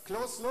a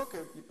close look,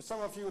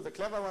 some of you, the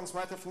clever ones,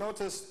 might have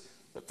noticed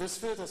that this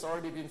field has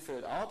already been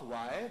filled out.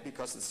 Why?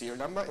 Because the serial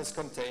number is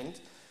contained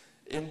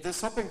in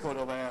this hopping code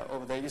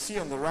over there. You see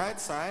on the right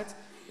side,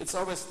 it's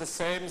always the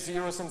same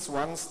zeros and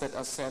ones that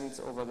are sent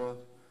over the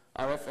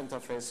RF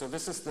interface. So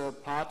this is the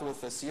part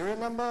with the serial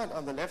number, and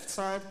on the left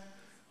side,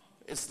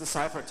 it's the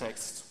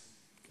ciphertext.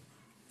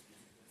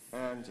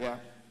 And yeah,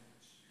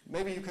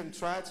 maybe you can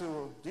try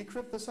to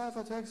decrypt the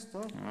ciphertext.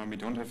 No? We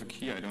don't have a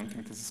key. I don't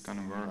think this is going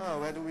to work. Oh,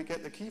 where do we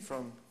get the key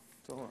from?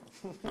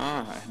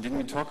 Didn't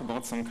we talk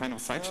about some kind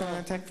of side channel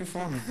attack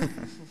before?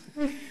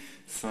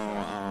 So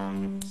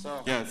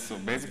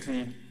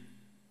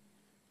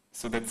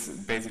that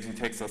basically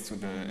takes us to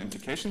the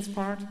implications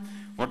part.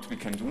 What we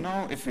can do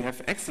now, if we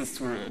have access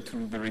to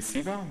the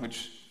receiver,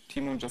 which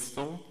Timo just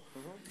stole,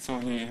 so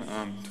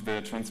to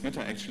the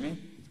transmitter actually,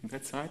 on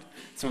that side.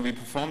 So we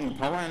perform the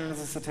power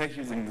analysis attack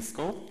using the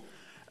scope.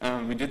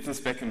 We did this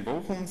back in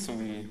Bochum, so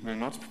we will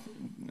not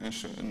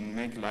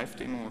make a live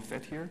demo of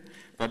that here.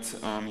 But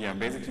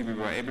basically we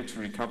were able to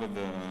recover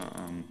the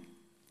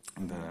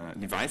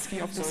device key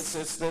of this. So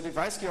it's the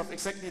device key of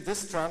exactly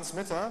this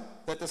transmitter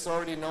that is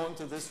already known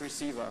to this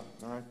receiver.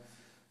 Right?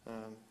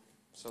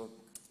 So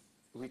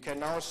we can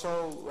now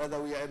show whether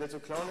we are able to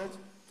clone it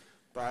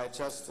by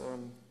just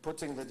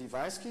putting the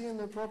device key in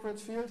the appropriate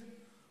field.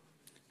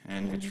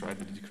 And we try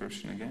the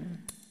decryption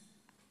again.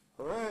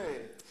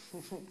 Hooray!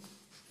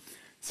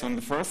 So in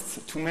the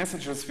first 2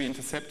 messages we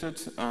intercepted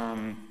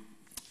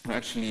were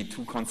actually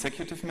 2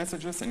 consecutive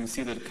messages, and you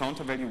see that the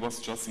counter value was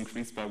just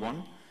increased by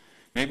 1.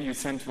 Maybe you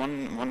sent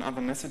one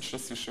other message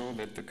just to show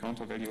that the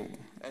counter value...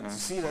 And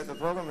see that the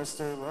program is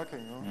still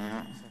working, no?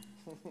 Yeah.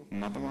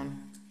 Another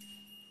one.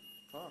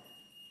 Oh.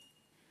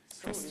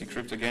 Press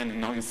decrypt again, and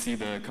now you see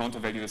the counter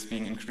value is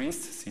being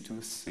increased,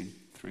 C2,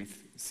 C3,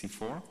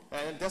 C4.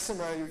 And in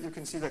decimal, you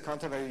can see the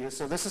counter value here.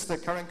 So this is the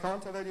current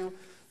counter value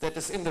that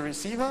is in the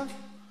receiver,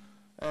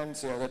 and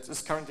yeah, that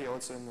is currently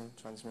also in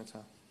the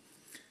transmitter.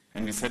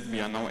 And we said we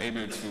are now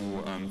able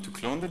to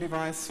clone the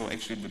device, so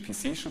actually the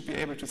PC should be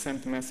able to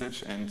send the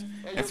message, and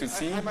as you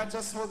see... I might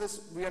just hold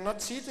this, we are not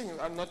cheating,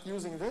 I'm not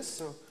using this,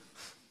 so...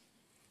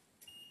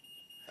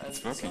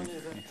 It's working.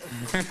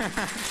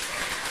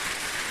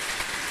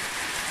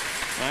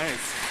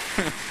 Nice.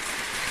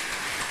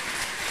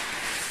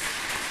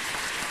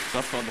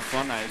 Just for the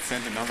fun, I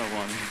sent another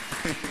one.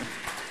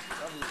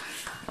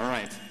 All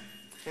right.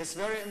 It's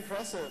very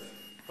impressive,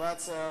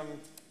 but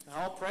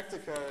how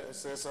practical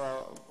is this,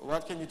 or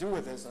what can you do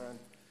with this?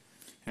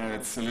 Yeah,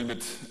 it's a little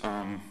bit,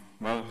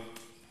 well,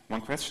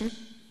 one question? If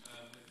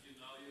you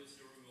now use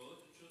the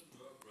remote, it should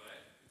work,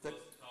 right? Because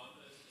the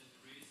counter is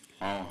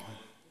increased.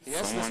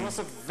 Yes, this was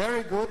a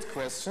very good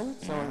question.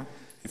 So, yeah,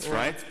 it's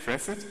right,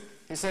 press it.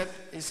 He said,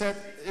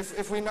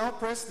 if we now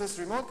press this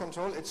remote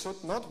control, it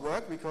should not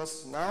work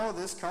because now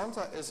this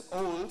counter is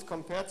old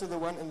compared to the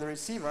one in the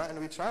receiver, and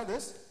we try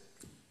this.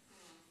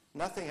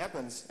 Nothing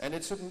happens, and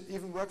it shouldn't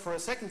even work for a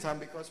second time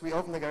because we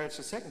open the garage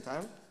a second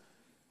time.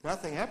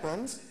 Nothing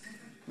happens.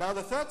 Now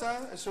the third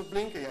time, it should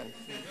blink again.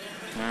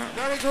 Yeah.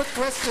 Very good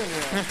question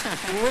here.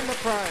 You win the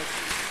prize.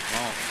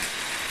 Wow.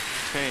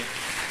 Okay.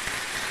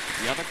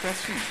 The other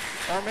question?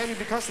 Or maybe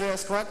because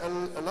there's quite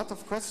a lot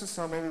of questions,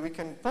 so maybe we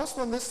can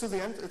postpone this to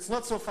the end. It's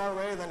not so far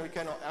away, then we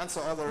can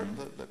answer other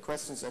the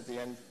questions at the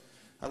end.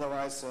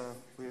 Otherwise,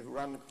 we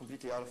run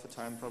completely out of the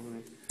time,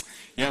 probably.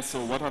 Yeah,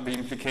 so what are the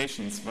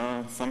implications?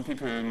 Well, some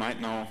people might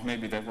now,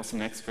 maybe that was the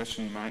next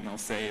question, might now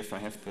say, if I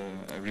have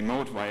the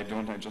remote, why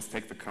don't I just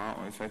take the car?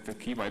 Or if I have the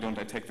key, why don't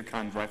I take the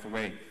car and drive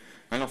away?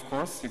 Well, of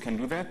course, you can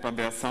do that, but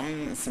there are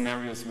some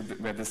scenarios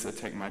where this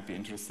attack might be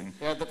interesting.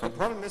 Yeah, the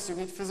problem is you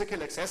need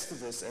physical access to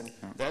this, and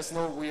there's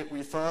no,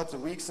 we thought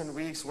weeks and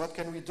weeks, what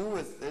can we do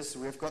with this?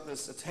 We've got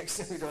this attack,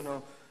 and we don't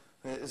know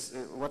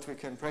what we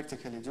can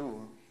practically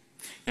do.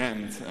 Yeah,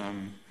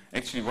 and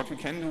actually what we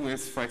can do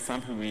is, for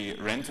example, we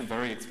rent a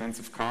very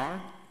expensive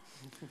car,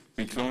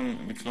 we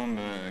clone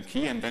the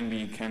key, and then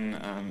we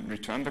can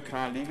return the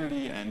car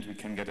legally, and we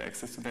can get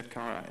access to that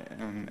car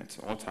at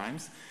all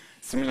times.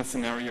 Similar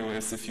scenario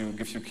is if you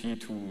give your key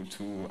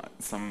to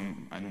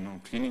some, I don't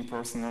know, cleaning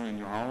personnel in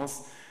your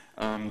house,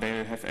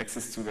 they'll have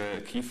access to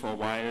the key for a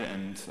while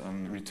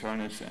and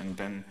return it, and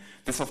then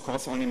this of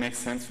course only makes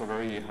sense for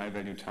very high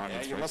value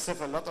targets. Yeah, you must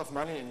have a lot of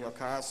money in your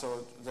car,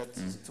 so that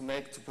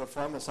to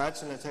perform a side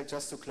channel attack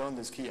just to clone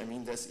this key. I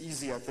mean, there's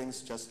easier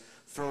things, just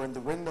throw in the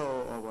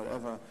window or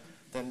whatever,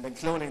 than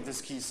cloning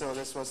this key. So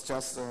this was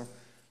just a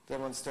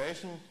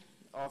demonstration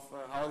of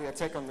how the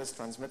attack on this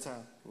transmitter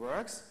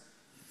works.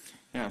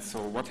 Yeah,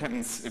 so what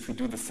happens if we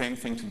do the same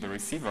thing to the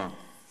receiver?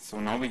 So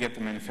now we get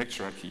the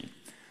manufacturer key.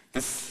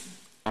 This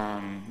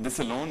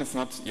alone is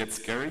not yet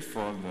scary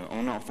for the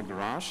owner of the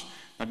garage,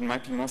 but it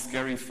might be more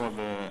scary for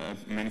the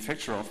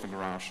manufacturer of the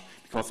garage,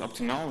 because up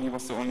to now he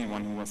was the only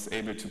one who was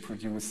able to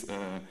produce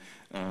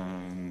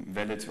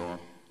valid or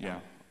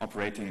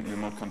operating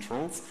remote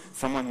controls.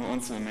 Someone who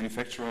owns a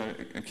manufacturer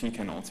key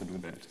can also do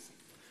that.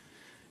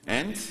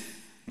 And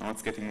now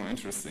it's getting more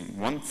interesting.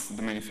 Once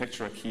the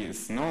manufacturer key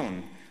is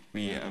known,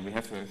 we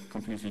have a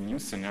completely new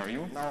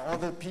scenario. Now all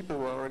the people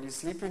who are already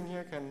sleeping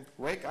here can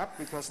wake up,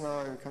 because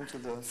now we come to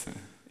the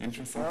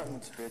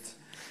important bit.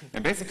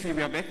 And basically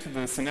we are back to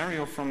the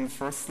scenario from the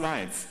first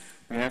slides.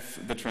 We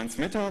have the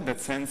transmitter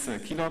that sends a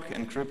KeeLoq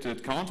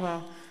encrypted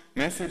counter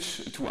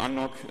message to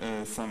unlock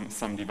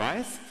some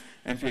device,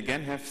 and we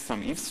again have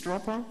some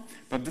eavesdropper,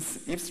 but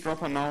this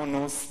eavesdropper now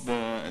knows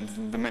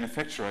the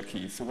manufacturer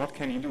key. So what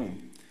can he do?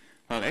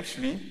 Well,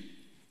 actually,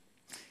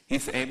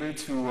 he's able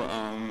to,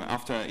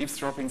 after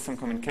eavesdropping some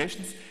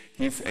communications,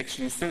 he's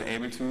actually still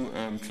able to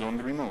clone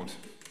the remote.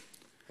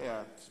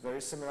 Yeah, it's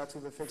very similar to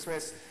the fixed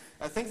race.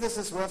 I think this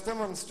is worth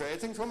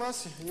demonstrating,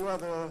 Thomas. You are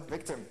the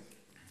victim.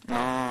 No,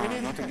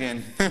 not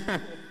again.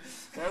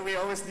 Yeah, we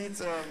always need,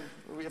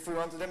 if we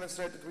want to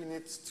demonstrate it, we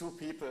need 2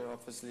 people,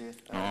 obviously.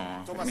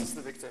 Thomas is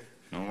the victim.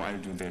 No, I'll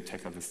do the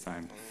attacker this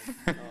time.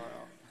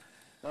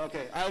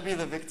 Okay, I'll be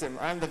the victim.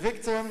 I'm the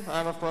victim.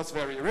 I'm, of course,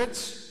 very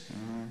rich.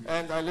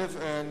 And I live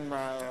in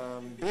my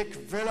big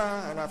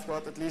villa, and I've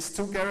got at least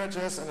 2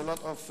 garages and a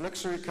lot of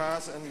luxury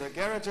cars in the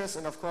garages.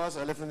 And of course,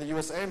 I live in the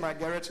USA. My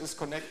garage is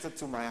connected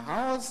to my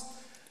house.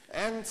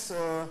 And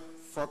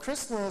for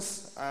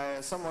Christmas,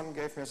 someone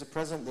gave me as a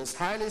present this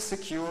highly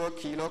secure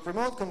KeeLoq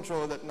remote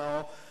control that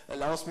now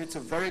allows me to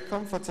very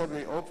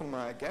comfortably open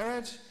my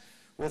garage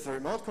with a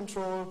remote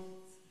control.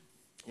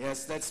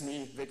 Yes, that's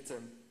me,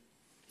 victim.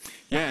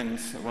 Yeah, and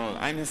well,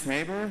 I'm his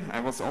neighbor.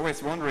 I was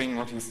always wondering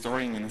what he's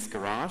storing in his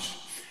garage.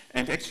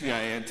 And actually,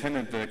 I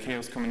attended the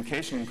Chaos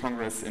Communication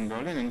Congress in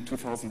Berlin in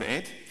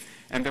 2008,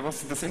 and there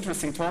was this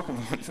interesting talk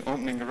about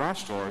opening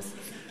garage doors,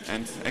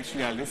 and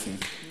actually I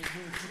listened.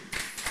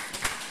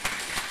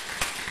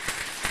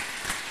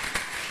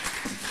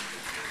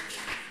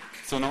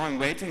 So now I'm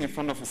waiting in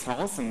front of his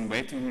house and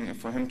waiting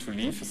for him to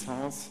leave his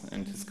house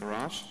and his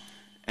garage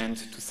and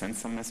to send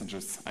some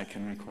messages I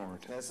can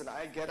record. Yes, and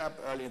I get up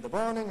early in the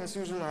morning, as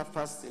usual,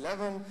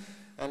 11:30,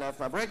 and I have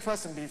my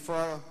breakfast, and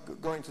before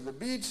going to the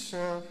beach,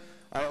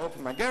 I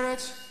open my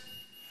garage,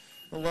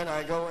 and then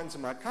I go into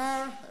my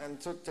car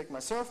and take my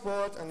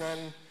surfboard, and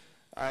then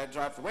I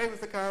drive away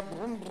with the car.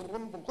 Brum,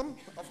 brum, brum, brum.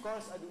 Of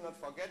course, I do not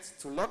forget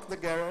to lock the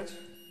garage.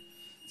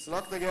 It's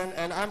locked again,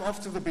 and I'm off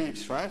to the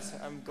beach, right?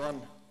 I'm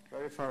gone,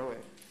 very far away.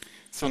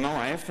 So now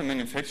I have the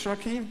manufacturer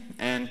key,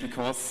 and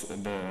because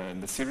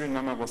the serial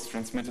number was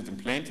transmitted in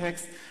plain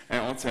text, I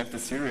also have the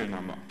serial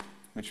number,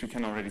 which we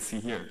can already see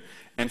here.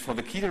 And for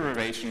the key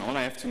derivation, all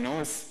I have to know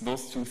is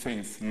those two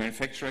things, the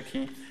manufacturer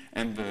key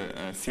and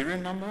the serial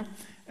number.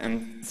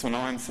 And so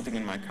now I'm sitting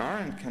in my car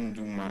and can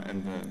do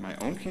my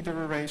own key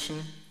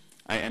derivation.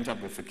 I end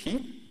up with the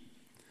key.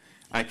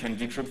 I can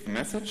decrypt the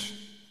message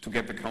to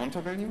get the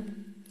counter value.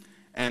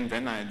 And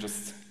then I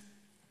just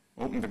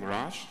open the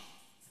garage.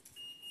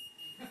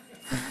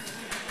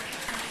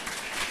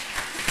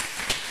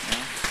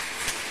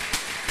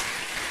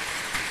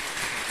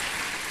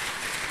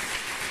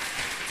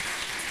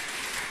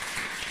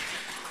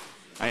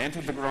 I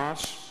enter the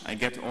garage, I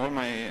get all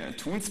my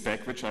tools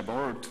back, which I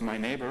borrowed to my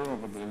neighbor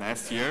over the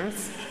last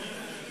years.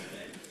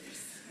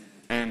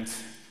 And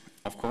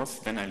of course,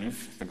 then I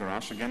leave the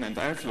garage again, and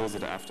I'll close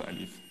it after I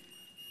leave.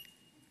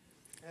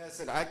 Yes,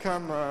 and I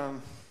come,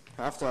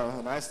 after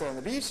a nice day on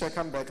the beach, I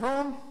come back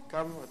home,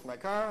 come with my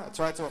car, I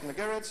try to open the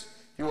garage.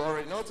 You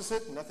already notice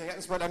it, nothing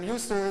happens, but I'm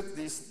used to it.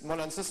 These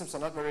modern systems are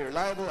not very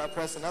reliable. I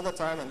press another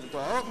time and the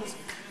door opens.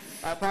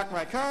 I park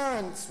my car,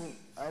 and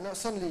I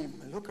suddenly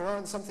look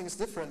around, something is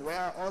different. Where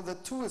are all the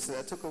tools that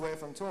I took away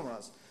from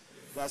Thomas?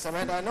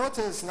 I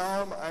notice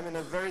now I'm in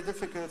a very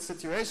difficult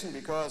situation,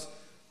 because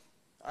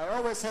I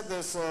always had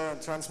this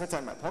transmitter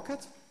in my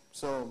pocket,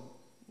 so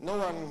no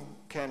one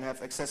can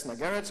have access to my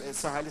garage.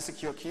 It's a highly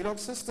secure KeeLoq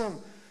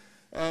system,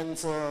 and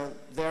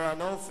there are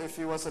no, if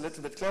he was a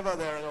little bit clever,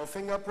 there are no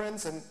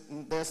fingerprints, and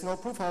there's no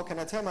proof. How can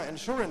I tell my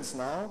insurance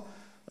now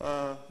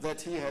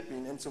that he had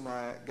been into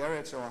my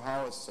garage or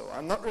house? So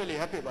I'm not really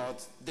happy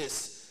about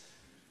this.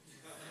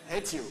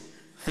 Hate you.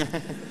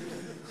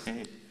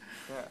 Hey.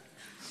 Yeah.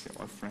 We're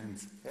all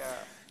friends. Yeah.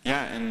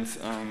 Yeah,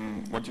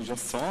 and what you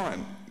just saw,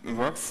 it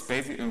works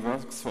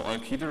for all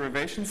key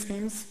derivation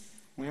schemes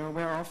we are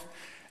aware of.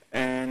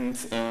 And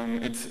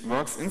it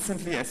works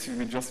instantly, as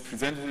we just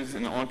presented it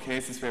in all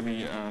cases where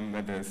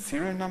the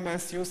serial number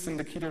is used in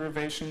the key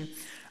derivation.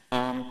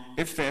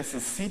 If there's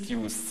a seed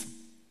used,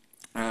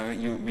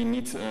 we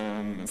need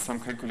some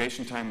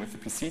calculation time with the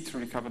PC to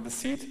recover the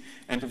seed.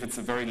 And if it's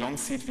a very long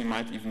seed, we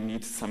might even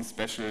need some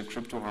special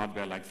crypto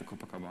hardware like the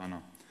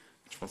Copacabana,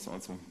 which was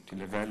also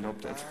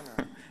developed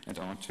at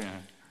our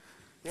chair.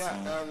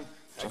 Yeah.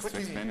 So, just to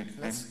explain it.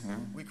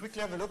 We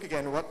quickly have a look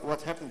again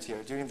what happened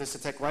here during this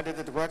attack. Why did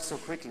it work so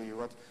quickly?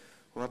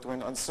 What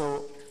went on?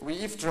 So we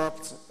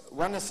eavesdropped.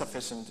 One is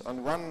sufficient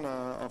on one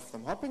of the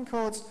hopping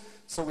codes.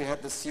 So we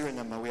had the serial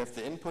number. We have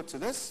the input to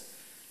this.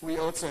 We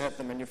also have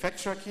the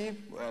manufacturer key,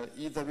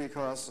 either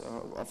because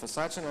of a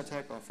sidechain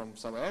attack or from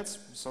somewhere else,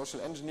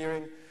 social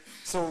engineering.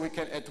 So we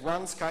can at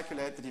once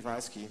calculate the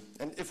device key.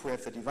 And if we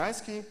have the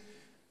device key,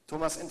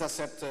 Thomas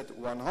intercepted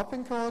one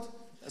hopping code.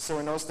 So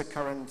he knows the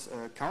current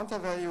counter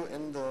value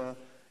in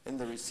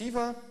the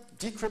receiver,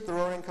 decrypt the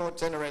roaring code,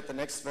 generate the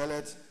next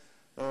valid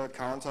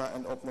counter,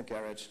 and open the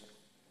garage.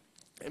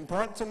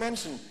 Important to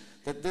mention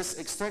that this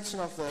extraction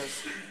of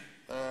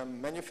the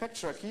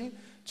manufacturer key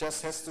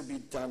just has to be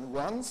done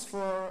once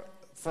for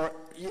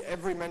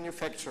every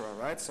manufacturer,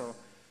 right? So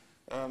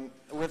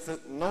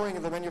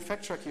knowing the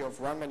manufacturer key of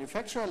one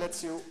manufacturer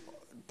lets you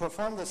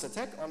perform this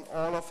attack on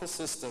all of his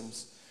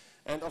systems.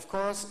 And of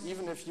course,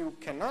 even if you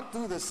cannot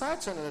do the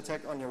side-channel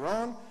attack on your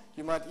own,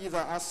 you might either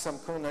ask some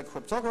kernel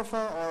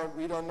cryptographer, or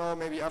we don't know,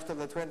 maybe after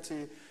the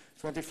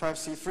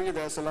 2025C3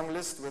 there's a long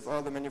list with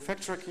all the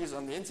manufacturer keys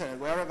on the internet,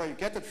 wherever you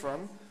get it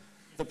from.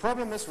 The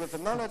problem is, with the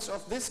knowledge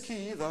of this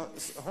key, the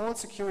whole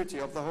security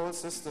of the whole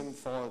system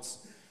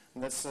falls.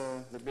 And that's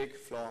the big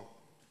flaw.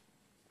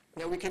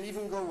 Yeah, we can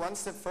even go one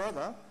step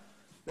further.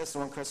 There's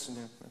one question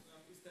here.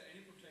 Is there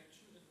any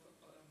protection if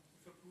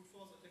a brute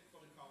force attack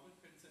for the counter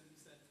can send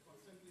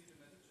constantly the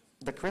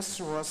messages? The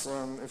question was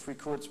if we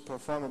could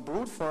perform a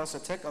brute force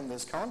attack on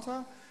this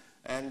counter,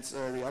 and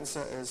the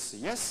answer is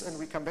yes, and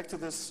we come back to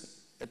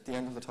this at the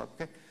end of the talk.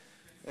 Okay?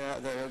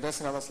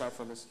 There's another slide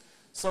for this.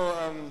 So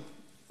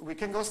we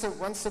can go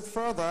one step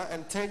further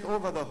and take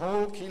over the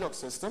whole KeeLoq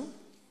system.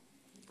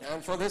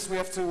 And for this,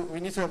 we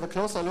need to have a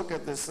closer look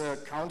at this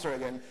counter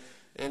again.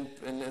 In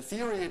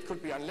theory, it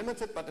could be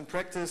unlimited, but in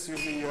practice,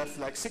 usually you have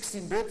like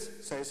 16 bits,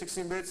 say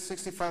 16 bits,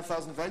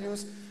 65,000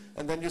 values,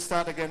 and then you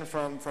start again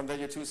from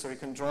value 2, so you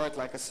can draw it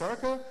like a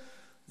circle.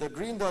 The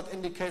green dot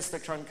indicates the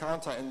current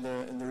counter in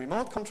the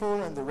remote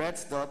control, and the red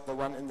dot the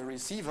one in the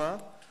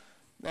receiver.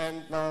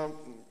 And now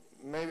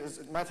maybe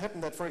it might happen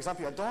that, for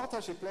example, your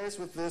daughter, she plays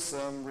with this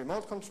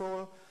remote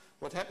control.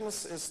 What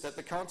happens is that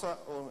the counter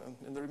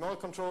in the remote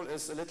control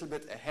is a little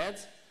bit ahead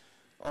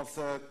of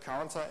the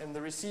counter in the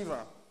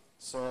receiver.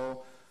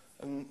 So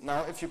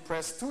now if you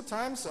press 2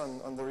 times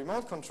on the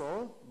remote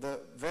control, the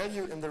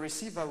value in the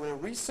receiver will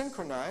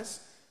resynchronize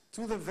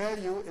to the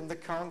value in the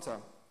counter.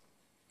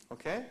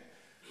 Okay?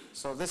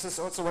 So this is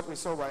also what we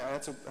saw why I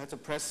had to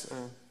press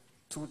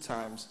 2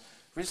 times.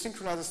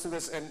 Resynchronizes to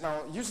this, and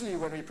now usually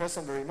when we press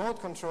on the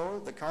remote control,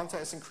 the counter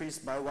is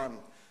increased by 1.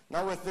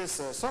 Now with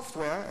this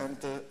software and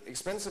the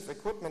expensive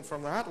equipment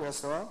from the hardware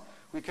store,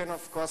 we can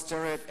of course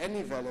generate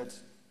any valid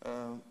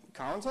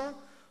counter.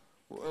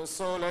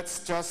 So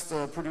let's just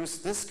produce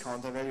this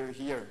counter value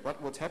here.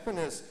 What would happen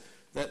is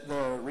that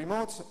the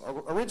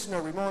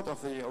original remote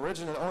of the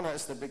original owner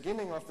is the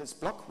beginning of this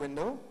block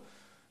window,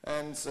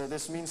 and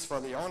this means for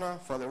the owner,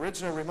 for the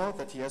original remote,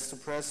 that he has to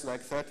press like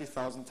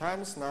 30,000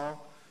 times now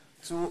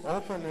to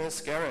open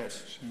his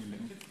garage.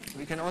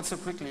 We can also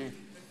quickly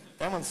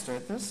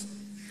demonstrate this,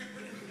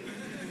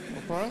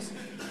 of course.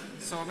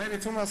 So maybe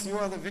Thomas, you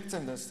are the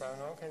victim this time,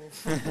 no? Can you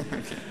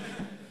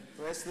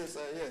press this?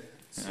 Here.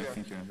 Yeah, I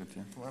think you have it,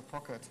 yeah. My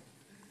pocket.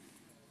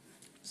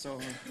 So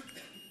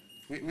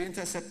we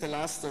intercept the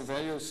last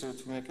values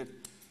to make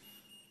it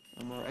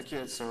more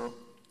accurate. So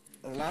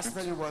the last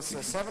value was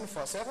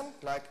 747,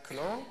 like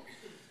Cologne.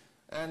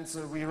 And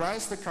we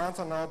raise the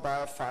counter now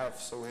by 5,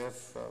 so we have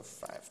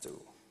 5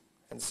 to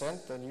and send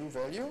the new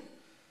value.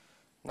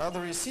 Now the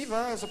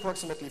receiver is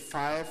approximately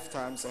 5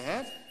 times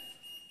ahead.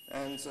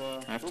 And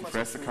I have to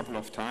press a couple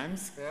of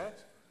times. Yeah.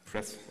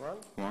 Press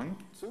 1,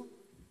 2,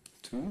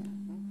 2,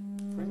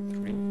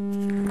 3.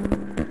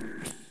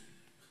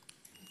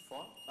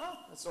 4.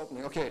 Ah, it's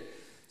opening. Okay.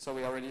 So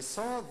we already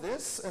saw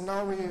this, and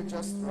now we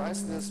just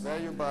raise this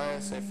value by,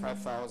 say,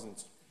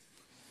 5,000.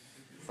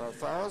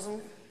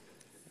 5,000.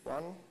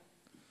 1.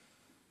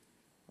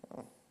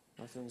 Oh,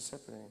 nothing is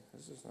happening.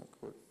 This is not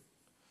good.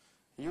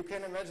 You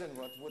can imagine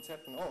what would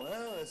happen.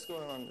 Oh, it's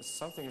going on.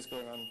 Something is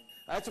going on.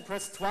 I had to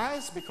press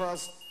twice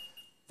because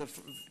to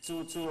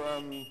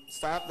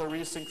start the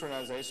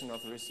resynchronization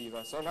of the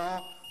receiver. So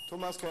now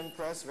Thomas can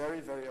press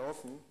very, very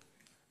often.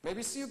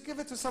 Maybe you give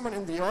it to someone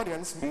in the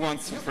audience. Who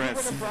wants to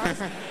press? You win a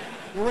prize.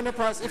 You win a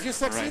prize. If you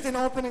succeed in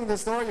opening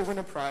this door, you win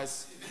a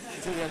prize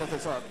until the end of the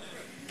talk.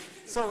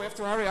 So we have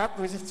to hurry up.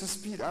 We have to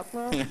speed up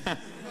now. Yeah.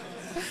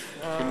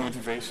 Good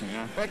motivation,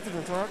 yeah. Back to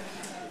the talk.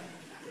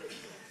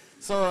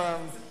 So,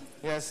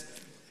 yes.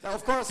 Now,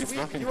 of course,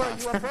 you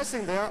are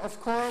pressing there. Of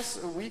course,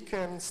 we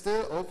can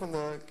still open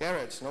the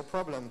garage. No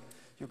problem.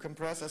 You can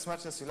press as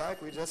much as you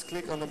like. We just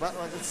click on the button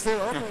and it's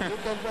still open. You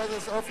can press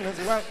as often as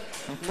you like.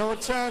 No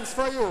chance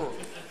for you.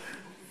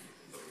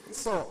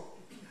 So,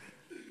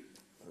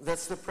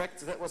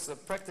 that was the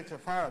practical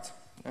part.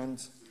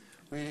 And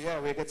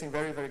we're getting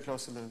very, very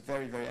close to the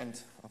very, very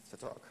end of the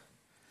talk.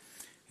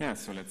 Yeah,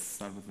 so let's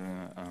start with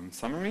the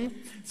summary.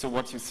 So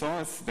what you saw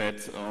is that,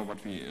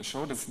 what we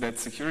showed is that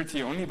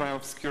security only by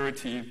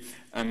obscurity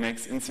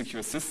makes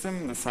insecure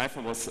system. The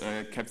cipher was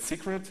kept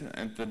secret,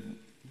 and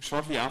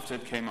shortly after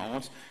it came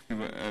out,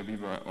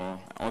 or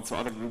also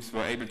other groups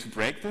were able to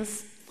break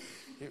this.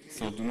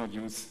 So do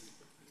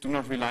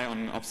not rely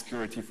on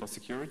obscurity for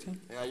security.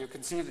 Yeah, you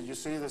can see that. You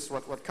see this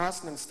what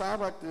Carsten and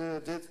Starbuck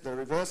did, the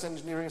reverse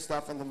engineering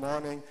stuff in the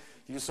morning.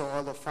 You saw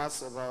all the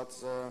fuss about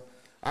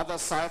other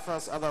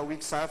ciphers, other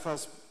weak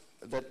ciphers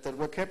that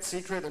were kept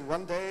secret, and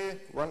one day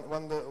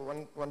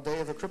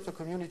the crypto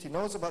community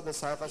knows about the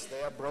ciphers,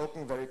 they are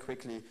broken very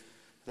quickly.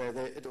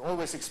 It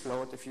always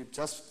explodes if you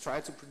just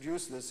try to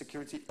produce the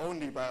security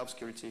only by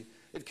obscurity.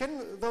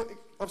 Though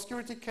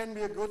obscurity can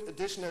be a good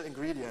additional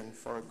ingredient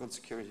for a good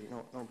security,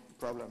 no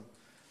problem.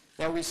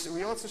 Yeah,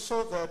 we also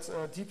showed that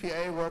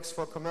DPA works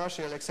for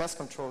commercial access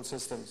control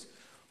systems.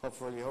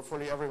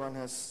 Hopefully everyone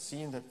has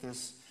seen that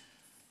this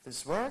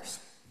works.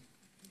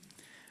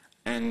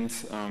 And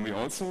we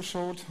also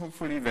showed,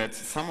 hopefully, that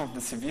some of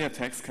the severe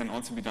attacks can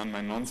also be done by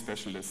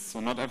non-specialists.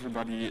 So not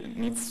everybody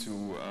needs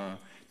to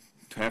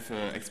have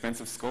an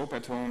expensive scope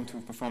at home to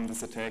perform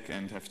this attack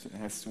and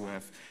has to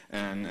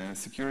have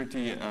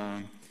security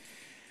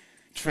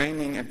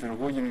training at the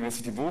Ruhr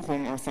University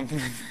Bochum or something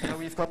like that. Yeah,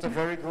 we've got a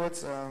very good,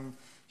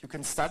 you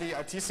can study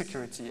IT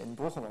security in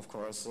Bochum, of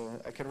course.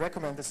 I can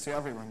recommend this to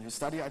everyone. You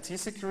study IT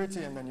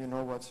security and then you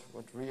know what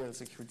real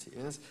security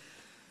is.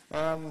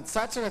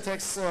 Such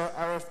attacks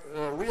are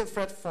a real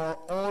threat for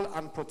all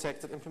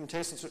unprotected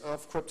implementations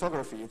of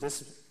cryptography.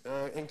 This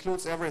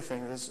includes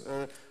everything.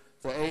 The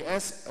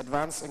AES,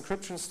 Advanced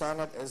Encryption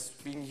Standard, is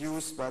being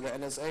used by the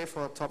NSA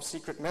for top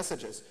secret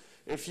messages.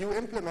 If you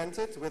implement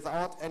it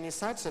without any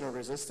side channel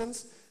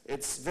resistance,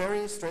 it's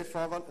very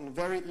straightforward and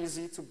very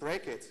easy to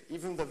break it,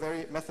 even the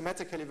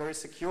mathematically very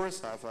secure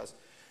ciphers.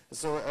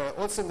 So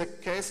also in the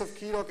case of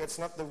KeeLoq, it's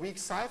not the weak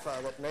cipher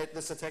that made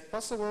this attack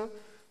possible,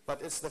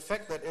 but it's the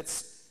fact that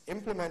it's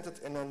implemented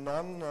in a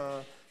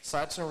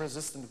non-side channel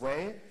resistant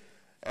way.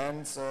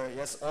 And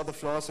yes, all the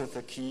floors with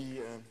the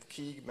key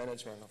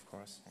management, of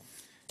course.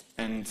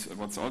 And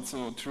what's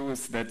also true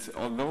is that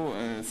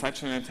although side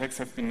channel attacks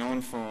have been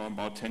known for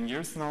about 10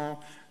 years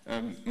now,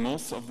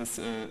 most of the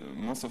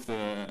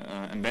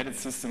embedded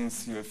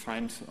systems you will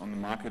find on the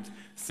market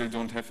still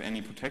don't have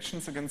any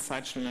protections against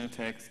side channel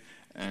attacks.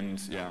 And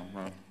yeah,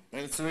 well.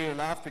 And it's really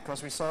laughed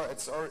because we saw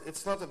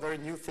it's not a very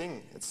new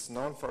thing. It's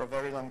known for a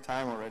very long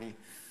time already.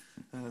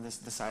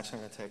 The side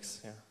channel attacks.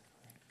 Yeah.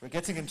 We're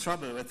getting in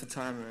trouble at the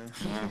time.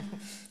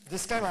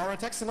 Disclaimer, our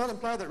attacks do not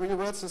imply that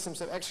real-world systems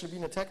have actually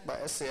been attacked by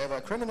SCA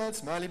by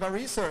criminals, merely by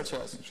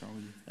researchers.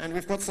 And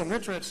we've got some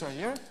literature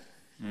here.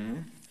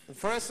 The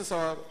first is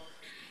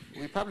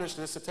we published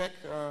this attack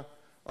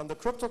on the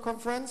crypto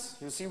conference.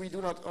 You see, we do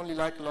not only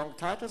like long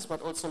titles,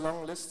 but also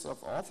long lists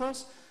of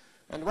authors.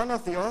 And one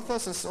of the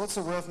authors is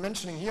also worth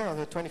mentioning here on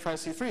the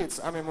 25C3. It's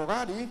Amir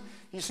Moradi.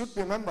 He should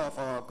be a member of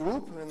our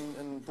group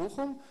in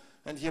Bochum.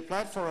 And he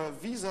applied for a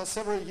visa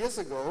several years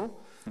ago.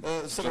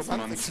 Several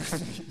months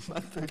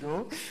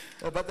ago.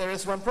 But there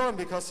is one problem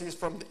because he's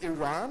from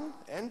Iran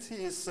and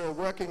he is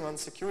working on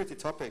security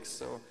topics.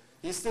 So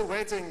he's still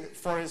waiting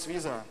for his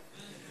visa.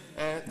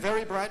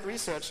 Very bright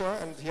researcher,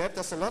 and he helped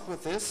us a lot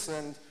with this.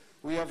 And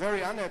we are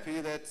very unhappy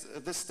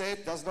that the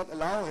state does not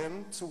allow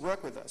him to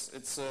work with us.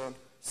 It's a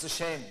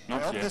shame.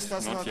 Not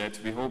yet.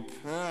 We hope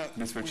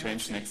this will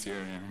change next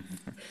year. Yeah.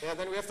 Yeah.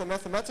 Then we have the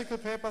mathematical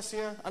papers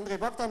here, Andrei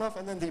Bogdanov,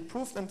 and then the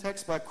proof and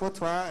text by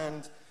Courtois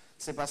and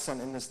Sebastian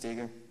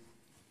Indestegel.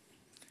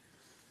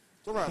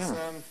 Thomas,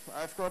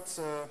 I've got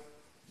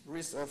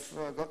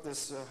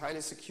this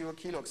highly secure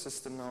KeeLoq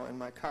system now in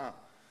my car.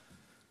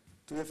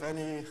 Do you have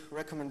any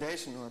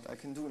recommendation what I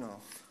can do now?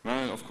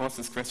 Well, of course,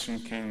 this question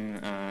came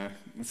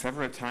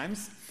several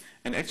times.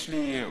 And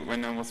actually,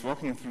 when I was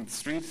walking through the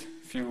street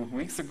a few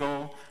weeks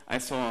ago, I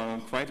saw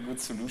quite a good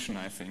solution,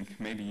 I think.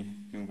 Maybe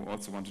you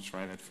also want to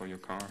try that for your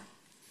car.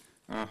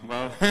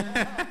 Well...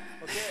 Okay,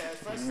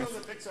 first show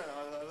the picture.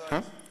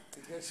 Huh?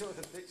 You can show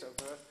the picture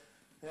first.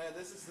 Yeah,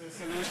 this is the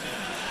solution.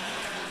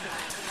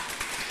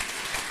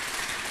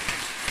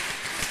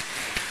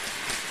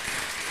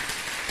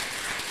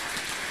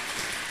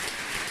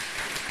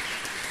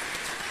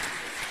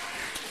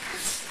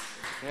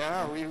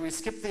 Yeah, we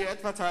skipped the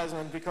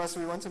advertisement because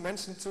we want to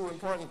mention two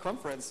important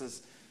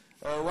conferences.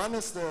 One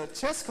is the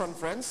chess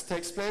conference,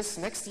 takes place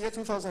next year,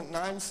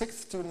 2009,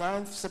 6th to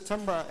 9th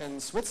September in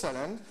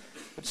Switzerland.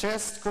 The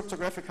chess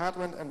cryptographic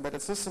hardware and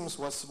embedded systems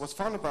was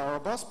founded by our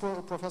boss,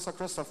 Professor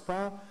Christoph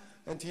Parr,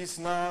 and he's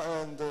now,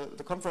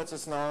 the conference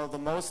is now the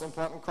most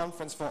important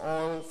conference for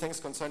all things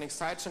concerning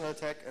side channel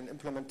attack and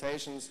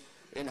implementations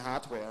in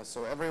hardware.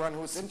 So everyone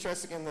who's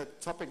interested in the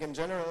topic in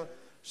general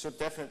should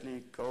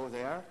definitely go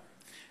there.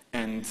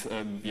 And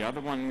the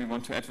other one we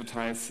want to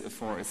advertise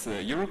for is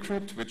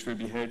Eurocrypt, which will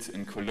be held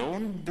in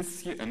Cologne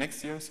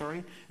next year,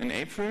 in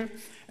April.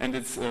 And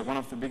it's one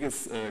of the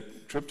biggest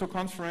crypto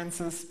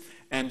conferences,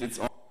 and it's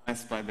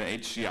organized by the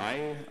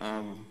HGI,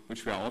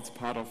 which we are also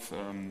part of.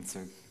 It's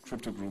a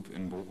crypto group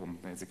in Bochum,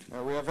 basically.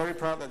 We are very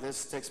proud that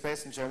this takes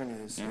place in Germany,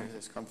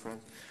 this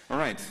conference. All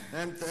right.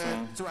 And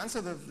to answer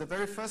the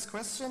very first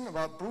question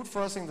about brute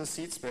forcing the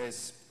seed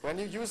space, when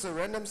you use a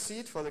random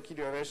seed for the key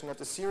derivation of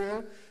the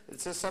serial,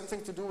 it has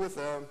something to do with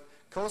a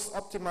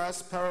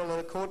cost-optimized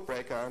parallel code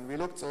breaker. And we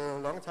looked a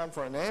long time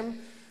for a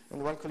name,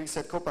 and one colleague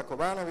said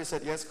Copacabana. We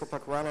said, yes,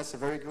 Copacabana is a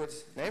very good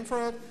name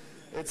for it.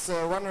 It's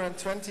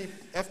 120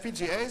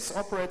 FPGAs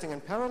operating in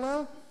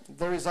parallel.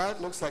 The result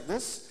looks like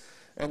this,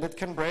 and it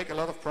can break a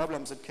lot of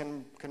problems. It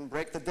can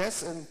break the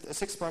DES in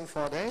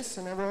 6.4 days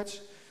on average.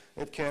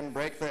 It can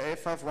break the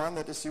A51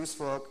 that is used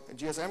for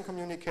GSM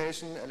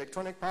communication,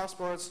 electronic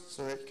passports,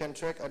 so it can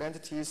track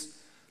identities,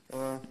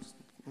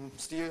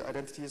 steal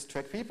identities,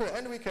 track people,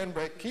 and we can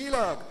break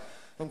KeeLoq.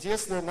 And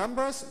here's the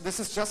numbers. This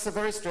is just a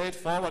very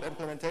straightforward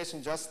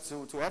implementation, just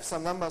to have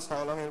some numbers,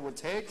 how long it would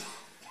take.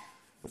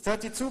 The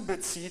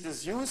 32-bit seed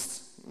is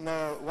used,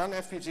 one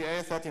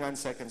FPGA, 39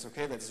 seconds,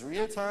 okay, that's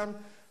real time.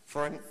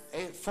 For an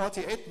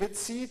 48-bit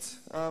seed,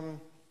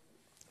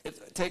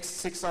 it takes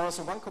 6 hours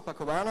and 1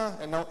 Copacabana,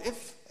 and now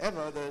if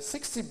ever the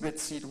 60-bit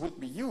seed would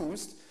be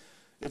used,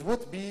 it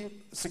would be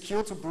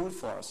secure to brute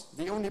force.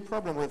 The only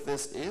problem with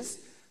this is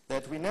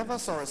that we never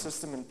saw a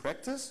system in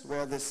practice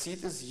where the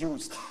seed is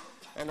used.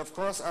 And of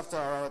course, after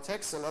our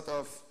attacks,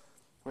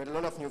 we had a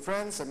lot of new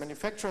friends, and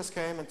manufacturers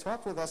came and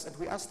talked with us, and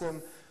we asked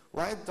them,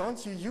 why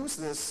don't you use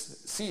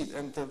this seed?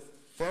 And the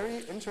very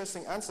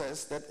interesting answer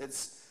is that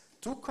it's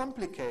too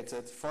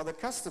complicated for the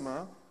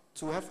customer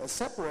to have a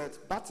separate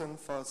button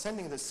for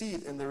sending the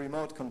seed in the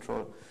remote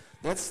control.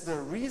 That's the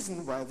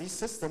reason why these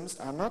systems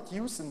are not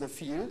used in the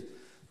field.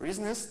 The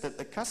reason is that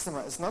the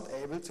customer is not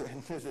able to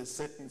enter the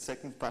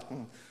second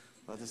button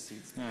for the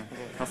seeds. Yeah,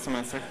 okay. Customer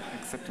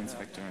acceptance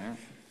factor,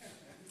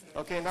 yeah.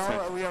 Okay,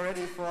 now we are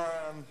ready for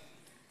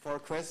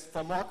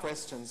more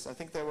questions. I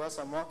think there were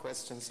some more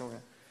questions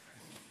somewhere.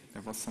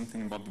 There was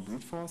something about the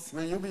brute force.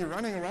 Will you be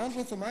running around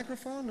with the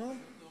microphone, no?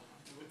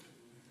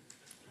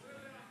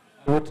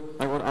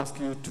 I would ask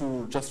you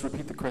to just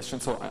repeat the question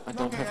so I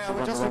don't have to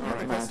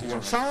run around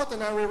here. Shout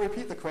and I will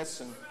repeat the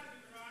question.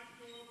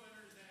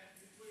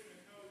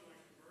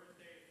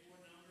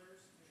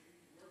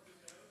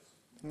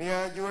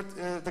 Yeah,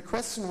 the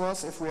question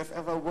was if we have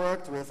ever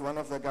worked with one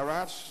of the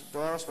garage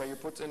doors where you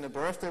put in a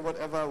birthday,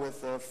 whatever,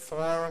 with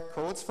 4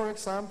 codes, for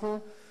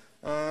example.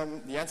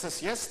 The answer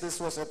is yes.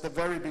 This was at the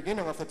very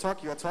beginning of the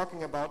talk. You are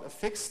talking about a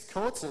fixed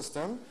code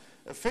system.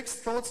 A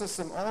fixed code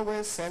system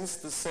always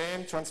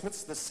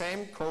transmits the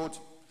same code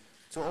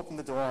to open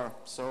the door.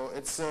 So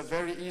it's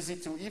very easy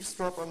to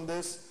eavesdrop on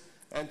this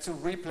and to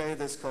replay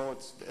this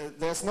code.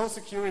 There's no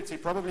security,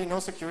 probably no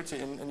security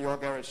in your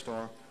garage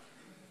door.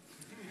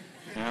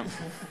 Yeah.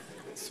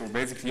 So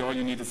basically all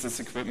you need is this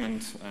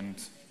equipment and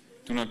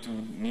do not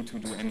need to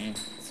do any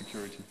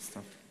security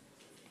stuff.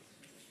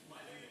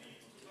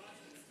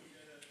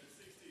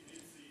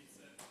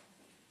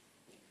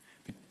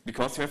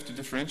 Because you have to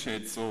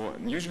differentiate. So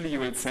usually you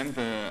will send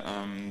the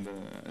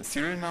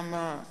serial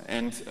number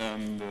and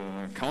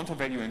the counter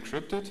value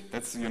encrypted.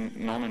 That's your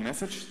normal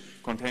message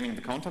containing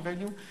the counter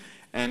value.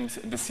 And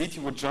the seed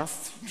you would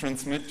just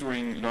transmit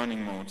during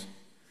learning mode.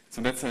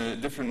 So that's a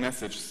different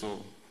message.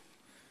 So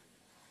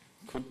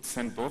could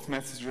send both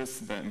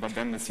messages, but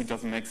then the seed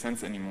doesn't make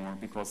sense anymore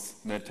because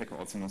the attacker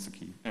also knows the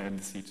key,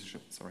 the seed.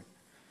 Sorry.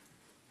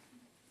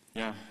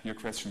 Yeah, your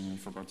question, we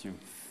forgot you. Are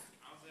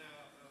there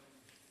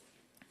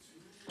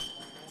 2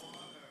 or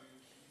more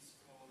keys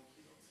called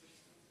KeeLoq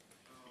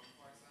systems?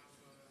 For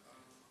example,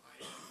 I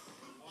have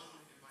one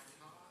in my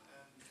car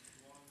and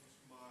one to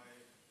my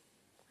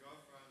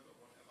girlfriend or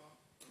whatever.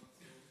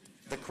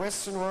 The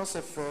question was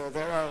if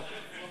there are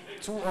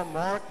 2 or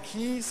more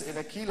keys in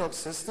a KeeLoq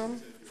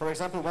system. For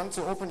example, one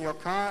to open your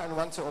car and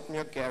one to open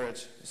your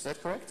garage. Is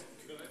that correct?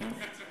 Yeah. One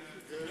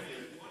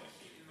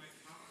key in my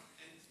car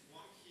and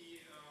one key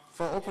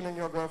For opening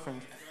your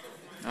girlfriend.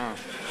 Ah.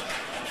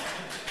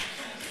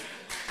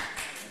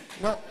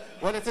 No,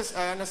 what it is,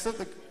 I understood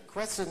the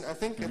question. I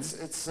think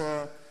it's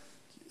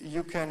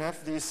you can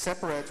have these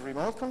separate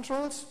remote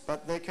controls,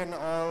 but they can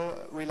all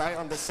rely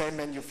on the same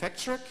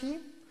manufacturer key,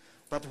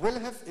 but will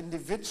have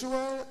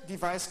individual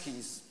device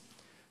keys.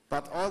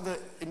 But all the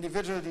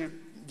individual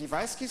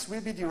device keys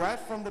will be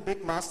derived from the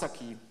big master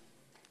key.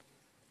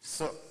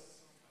 So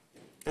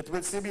it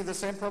will still be the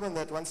same problem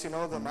that once you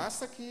know the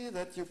master key,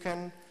 that you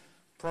can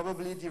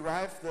probably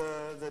derive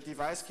the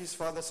device keys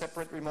for the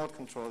separate remote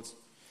controls.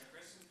 The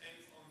question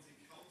ends on the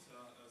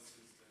counter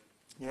system.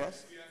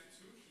 Yes? If you have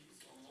 2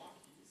 keys or more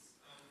keys,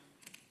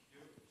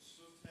 you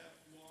should have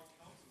more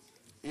counters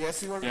in it.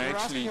 Yes, you were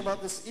asking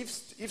about this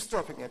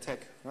eavesdropping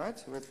attack,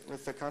 right?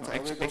 With the counter.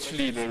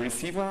 Actually, the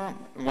receiver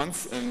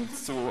once,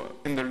 so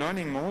in the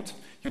learning mode,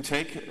 you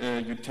take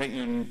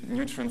your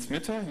new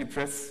transmitter, you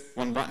press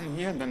one button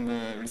here, then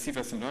the receiver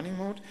is in learning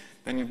mode,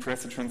 then you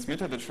press the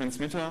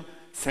transmitter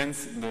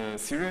sends the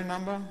serial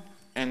number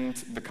and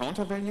the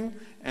counter value,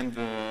 and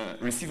the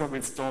receiver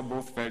will store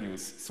both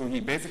values. So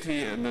he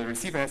basically, the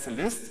receiver has a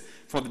list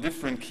for the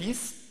different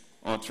keys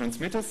or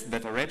transmitters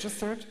that are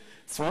registered,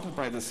 sorted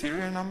by the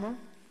serial number,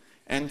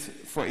 and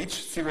for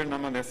each serial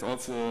number there's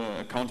also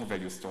a counter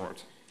value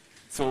stored.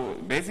 So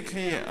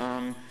basically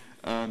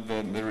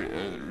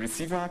the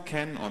receiver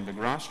can, or the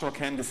garage door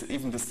can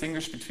even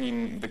distinguish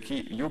between the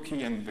key, your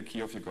key and the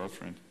key of your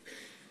girlfriend.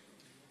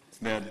 So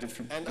they are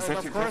different. And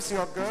of course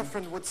your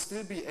girlfriend would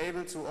still be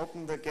able to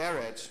open the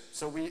garage.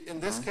 So in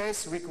this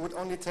case we would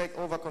only take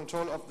over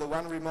control of the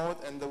one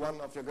remote and the one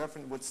of your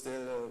girlfriend would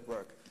still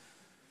work.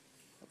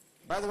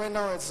 By the way,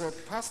 now it's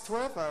past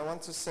 12. I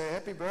want to say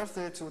happy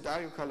birthday to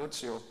Dario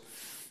Carluccio,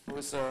 who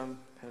is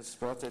his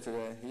birthday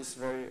today. He's a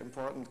very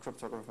important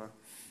cryptographer.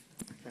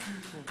 Okay.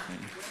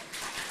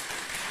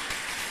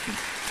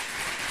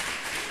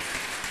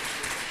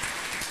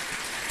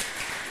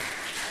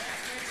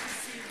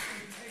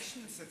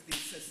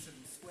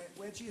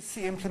 Where do you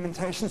see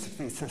implementations of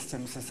these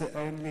systems? Is it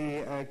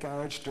only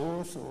garage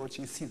doors, or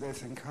do you see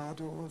those in car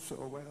doors,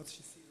 or where else do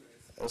you see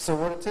those? So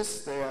what it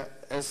is,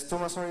 as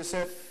Thomas already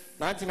said,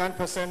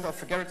 99% of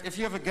the garage, if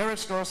you have a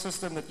garage door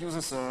system that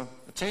uses a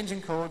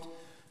changing code,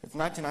 it's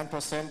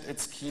 99%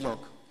 it's KeeLoq.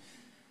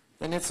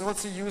 Then it's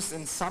also used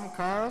in some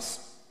cars,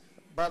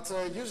 but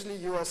usually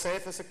you are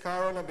safe as a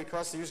car owner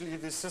because usually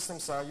these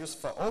systems are used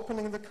for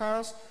opening the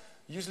cars.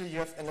 Usually you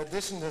have in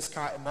addition this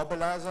car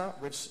immobilizer,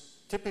 which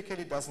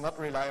typically does not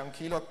rely on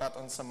KeeLoq but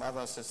on some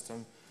other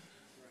system.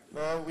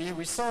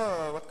 We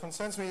saw, what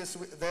concerns me is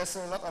there's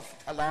a lot of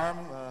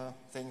alarm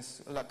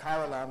things, like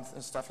car alarms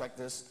and stuff like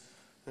this,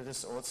 that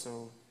is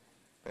also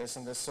based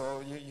on this.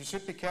 So you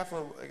should be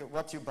careful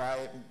what you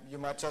buy. You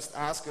might just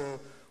ask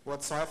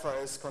what cipher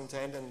is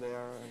contained in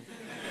there.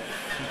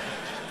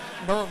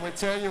 No one will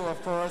tell you,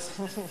 of course.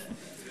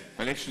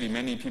 Well, actually,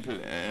 many people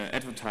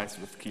advertise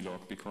with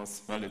KeeLoq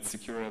because, well, it's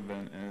securer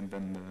than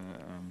the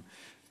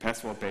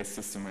password-based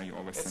system where you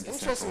always send the same code.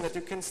 It's interesting that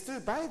you can still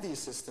buy these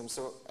systems.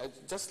 So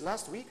just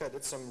last week I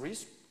did some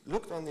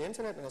looked on the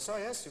internet and I saw,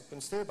 yes, you can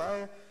still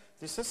buy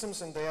these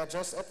systems and they are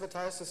just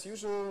advertised as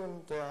usual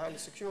and they are highly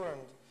secure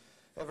and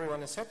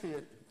everyone is happy.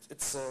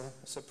 It's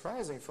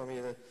surprising for me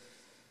that,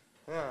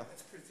 yeah,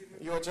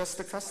 you are just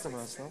the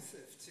customers, no? It's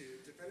expensive to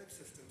develop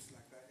systems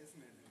like that,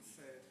 isn't it? And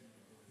so,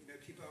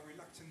 people are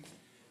reluctant.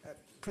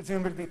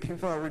 presumably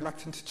people are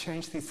reluctant to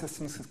change these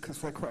systems because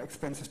they're quite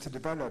expensive to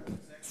develop.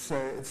 So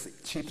it's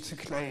cheaper to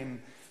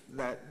claim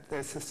that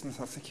their systems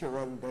are secure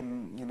rather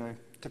than,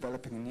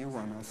 developing a new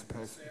one, I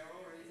suppose. They are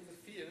already in the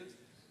field.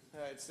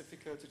 It's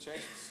difficult to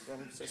change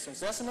them systems.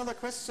 There's another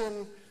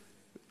question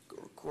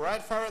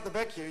right far at the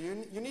back here.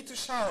 You need to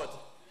shout.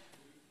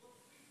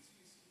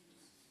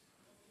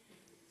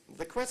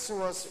 The question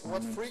was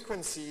what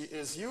frequency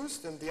is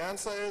used, and the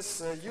answer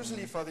is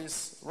usually for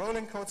these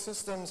rolling code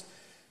systems,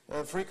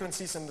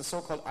 frequencies in the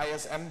so-called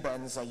ISM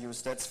bands are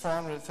used. That's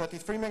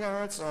 433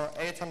 megahertz or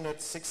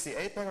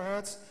 868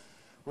 megahertz,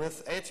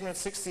 with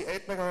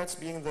 868 megahertz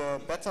being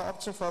the better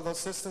option for those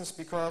systems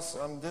because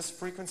on this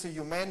frequency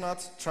you may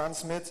not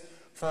transmit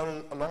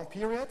for a long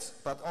period,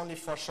 but only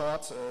for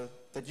short.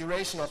 The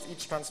duration of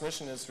each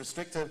transmission is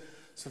restricted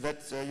so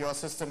that your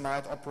system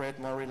might operate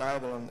more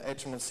reliable on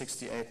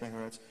 868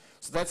 megahertz.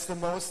 So that's the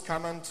most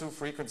common two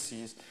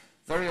frequencies.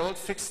 Very old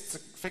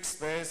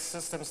fixed base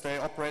systems, they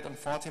operate on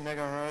 40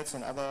 megahertz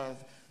and other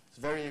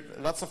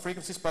lots of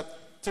frequencies,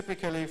 but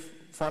typically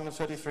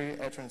 433,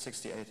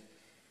 868. Have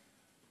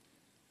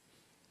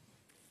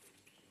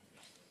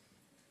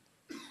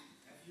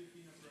you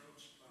been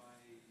approached by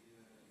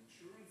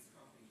insurance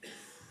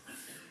companies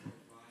for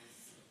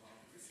advice about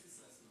risk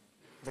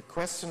assessment? The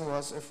question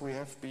was if we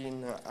have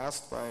been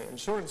asked by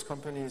insurance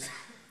companies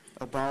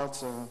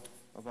about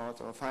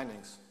our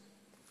findings.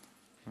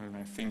 Well,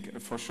 I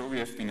think for sure we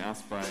have been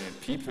asked by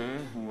people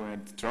who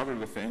had trouble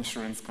with the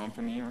insurance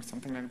company or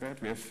something like that.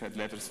 We have had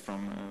letters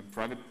from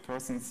private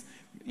persons,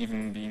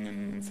 even being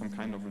in some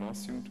kind of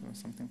lawsuit or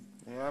something.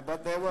 Yeah,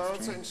 but there were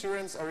also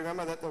insurance. I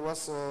remember that there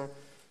was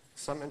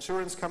some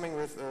insurance coming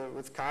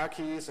with car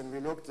keys, and we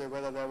looked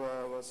whether there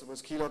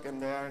was KeeLoq in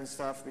there and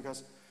stuff.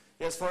 Because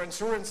yes, for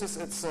insurances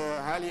it's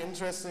highly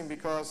interesting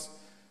because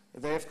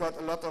they've got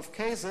a lot of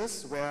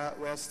cases where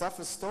stuff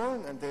is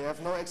stolen and they have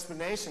no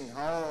explanation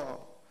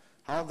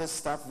how this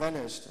stuff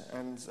vanished,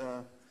 and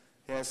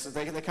yes,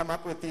 they come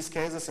up with these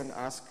cases and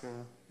ask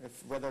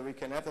whether we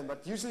can have them,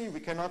 but usually we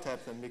cannot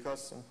have them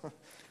because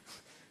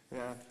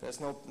yeah,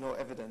 there's no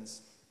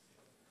evidence.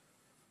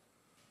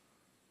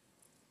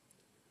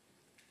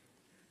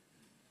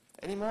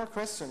 Any more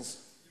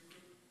questions?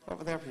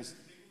 Over there, please.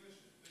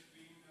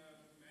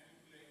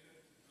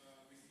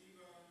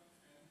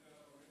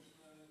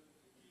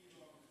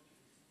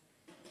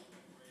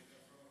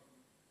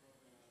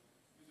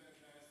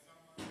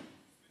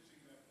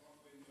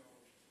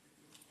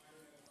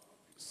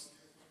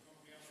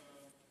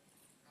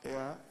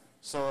 Yeah,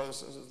 so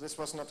this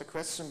was not a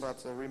question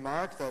but a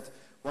remark that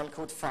one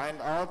could find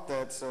out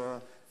that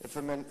if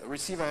a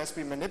receiver has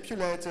been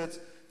manipulated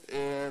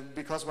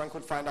because one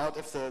could find out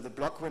if the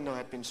block window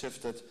had been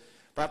shifted.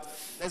 But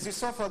as you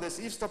saw for this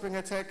eavesdropping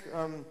attack,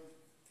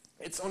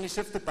 it's only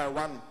shifted by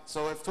one.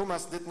 So if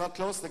Thomas did not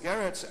close the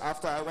garage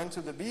after I went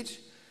to the beach,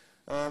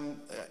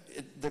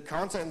 the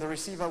counter in the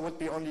receiver would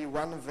be only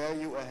one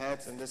value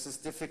ahead, and this is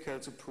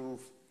difficult to prove.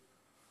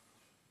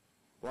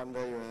 One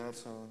value ahead,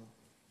 so...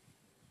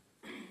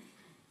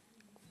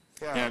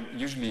 Yeah,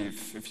 usually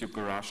if your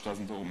garage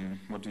doesn't open,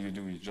 what do?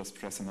 You just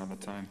press another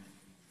time.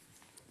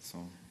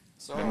 So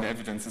then the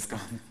evidence is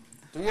gone.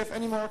 Do you have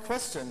any more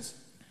questions?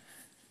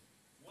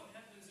 What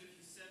happens if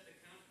you set the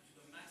counter to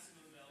the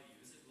maximum value?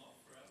 Is it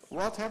locked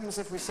forever? What happens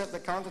if we set the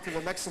counter to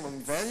the maximum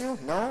value?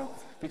 No,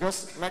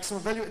 because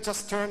maximum value, it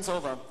just turns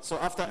over. So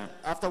after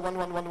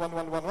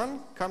 1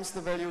 comes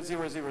the value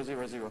 0, 0,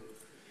 0, 0.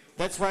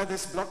 That's why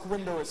this block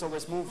window is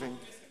always moving.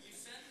 You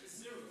set the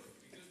 0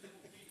 because that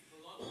will be the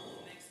log of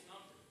the next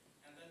number,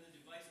 and then the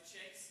device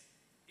checks,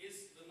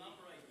 is the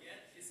number I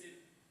get, is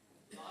it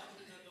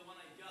larger than the one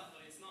I got?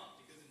 But it's not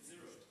because it's 0.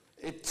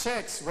 It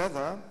checks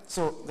whether,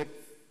 so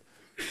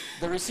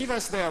the receiver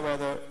is there where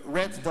the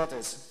red dot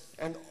is,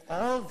 and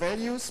all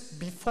values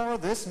before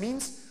this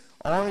means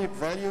all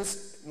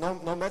values,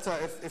 no matter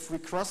if we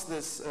cross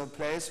this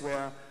place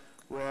where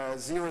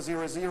 0,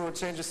 0, 0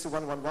 changes to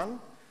 1, 1, 1,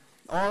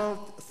 all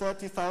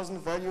 30,000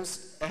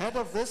 values ahead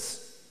of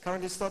this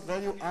currently stored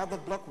value are the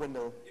block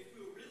window. If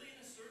we were really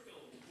in a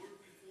circle, the word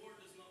before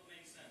does not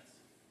make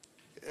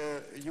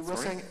sense. You were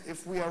saying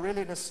if we are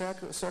really in a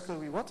circle,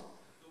 we what? The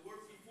word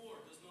before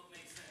does not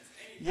make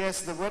sense.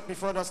 Yes, the word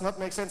before does not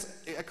make sense.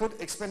 I could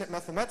explain it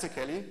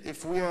mathematically.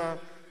 If we are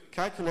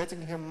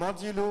calculating here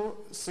modulo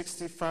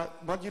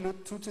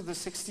 2 to the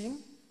 16,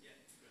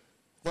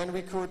 then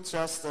we could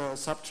just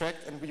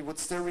subtract and we would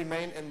still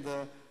remain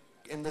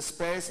in the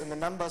space, in the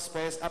number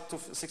space up to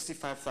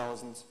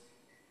 65,000.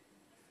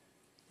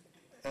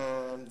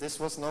 This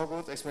was no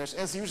good explanation.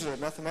 As usual,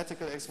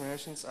 mathematical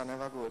explanations are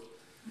never good.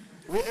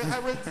 I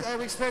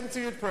will explain it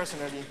to you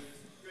personally.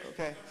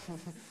 Okay.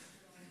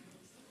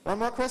 One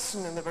more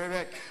question in the very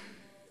back.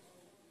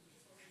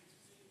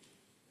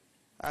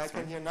 I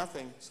can hear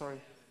nothing,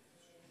 sorry.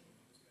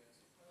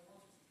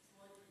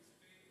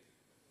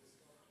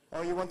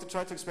 Oh, you want to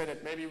try to explain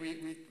it? Maybe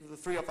the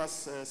three of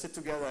us sit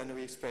together and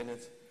we explain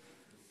it.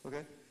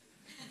 Okay?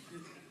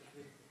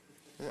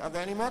 Are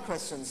there any more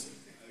questions?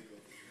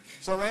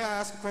 So may I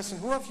ask a question?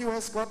 Who of you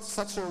has got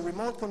such a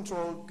remote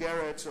control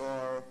garage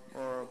or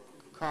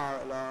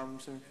car alarm?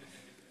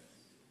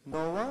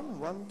 No one?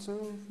 1, 2,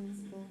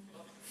 3, 4.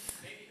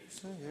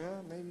 So,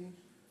 yeah, maybe.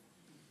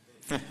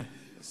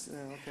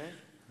 Okay.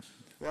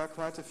 There are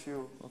quite a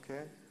few.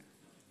 Okay.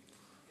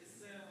 Is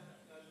there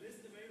a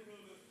list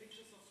available with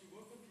pictures of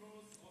remote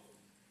controls?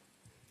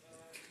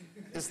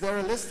 Is there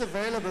a list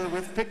available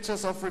with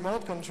pictures of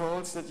remote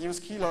controls that use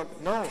KeeLoq?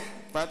 No,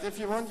 but if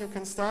you want, you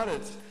can start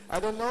it. I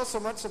don't know so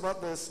much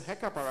about this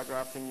hacker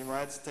paragraph thing. You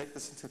might take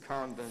this into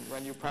account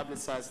when you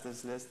publicize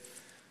this list.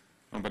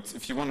 Oh, but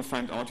if you want to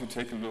find out, you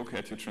take a look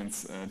at your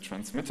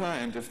transmitter,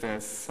 and if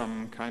there's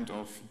some kind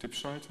of dip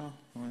switch,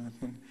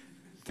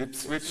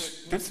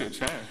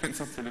 yeah, it's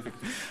not so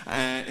difficult.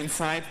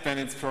 Inside, then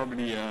it's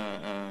probably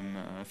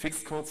a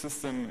fixed code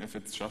system. If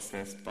it's just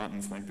has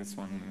buttons like this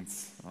one,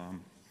 it's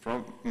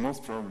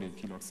most probably a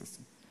KeeLoq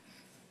system.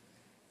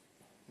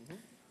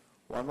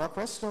 One more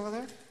question over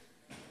there.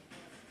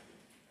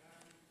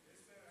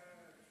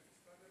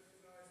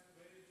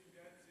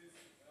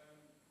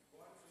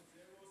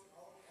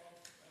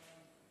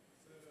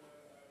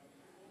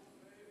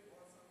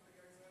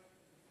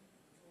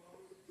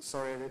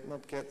 Sorry, I did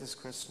not get this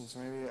question, so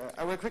maybe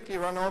I will quickly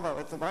run over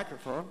with the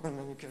microphone and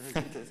then you can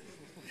repeat it.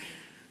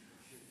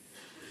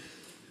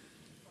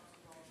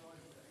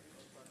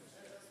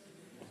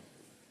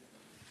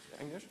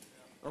 English?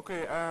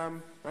 Okay,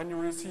 when you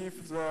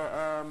receive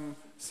the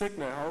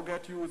signal, how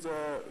get you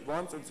the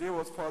ones and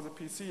zeros for the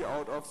PC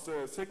out of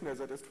the signal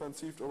that is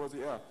transceived over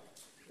the air?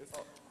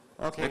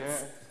 Okay.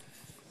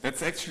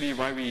 That's actually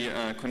why we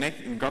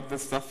got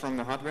this stuff from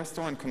the hardware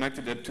store and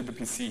connected it to the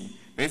PC.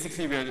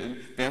 Basically,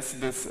 there's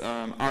this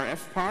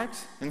RF part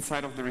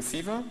inside of the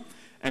receiver,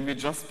 and we're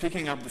just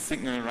picking up the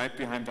signal right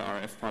behind the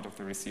RF part of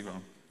the receiver.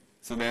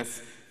 So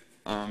there's,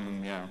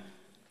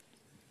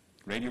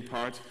 radio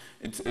part.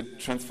 It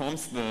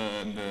transforms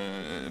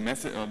the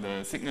message or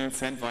the signal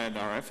sent via the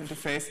RF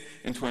interface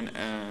into an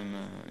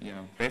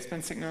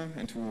baseband signal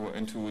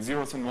into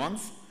zeros and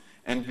ones.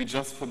 And we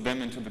just put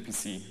them into the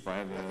PC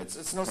via the...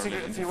 It's no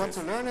secret. If you want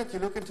to learn it, you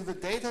look into the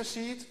data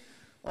sheet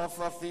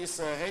of these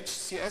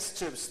HCS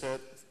chips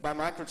by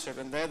Microchip,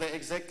 and there they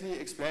exactly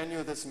explain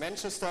you this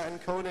Manchester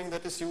encoding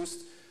that is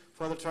used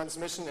for the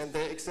transmission, and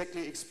they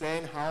exactly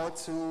explain how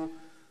to...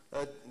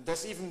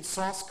 there's even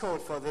source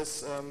code for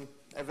this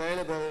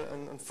available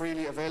and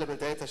freely available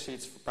data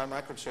sheets by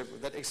Microchip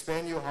that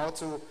explain you how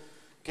to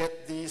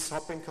get these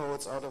hopping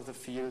codes out of the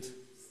field.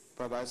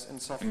 In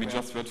software. And we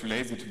just were too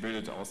lazy to build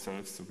it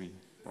ourselves, so we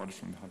bought it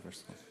from the hardware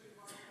store.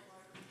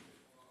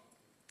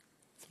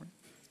 Sorry?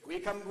 We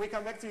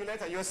come back to you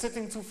later. You're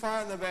sitting too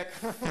far in the back.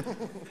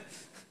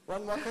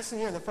 One more question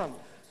here in the front.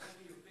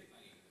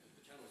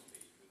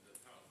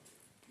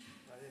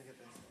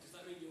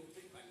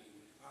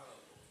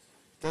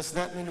 Does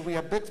that mean we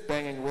are bit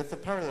banging with the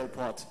parallel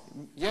port?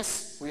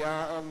 Yes, we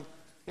are.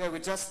 We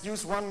just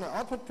use one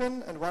output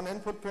pin and one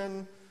input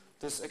pin.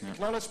 This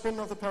acknowledge pin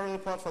of the parallel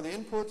port for the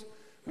input.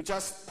 We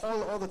just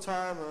pull all the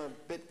time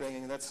bit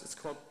banging. It's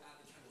called.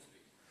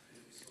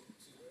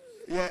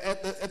 Yeah,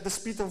 at the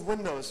speed of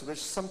Windows,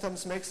 which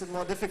sometimes makes it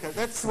more difficult.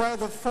 That's why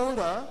the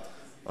folder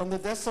on the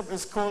desktop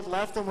is called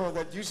live demo.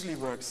 That usually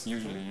works.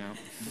 Usually, yeah.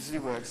 Usually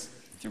works.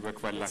 You were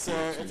quite lucky.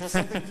 It has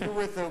something to do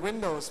with the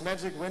Windows,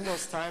 magic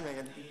Windows timing.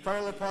 And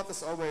parallel port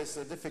is always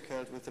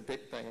difficult with the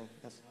bit banging.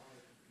 Yes.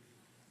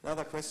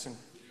 Another question.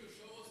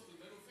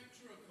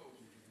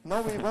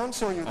 No, we won't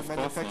show you the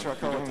manufacturer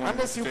code.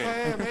 Unless you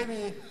pay,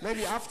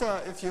 maybe after,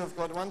 if you've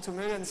got 1 to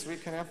millions, we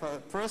can have a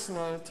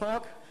personal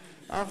talk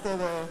after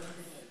the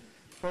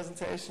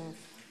presentation.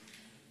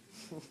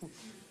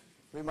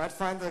 We might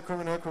find a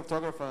criminal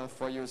cryptographer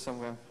for you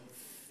somewhere.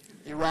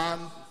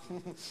 Iran.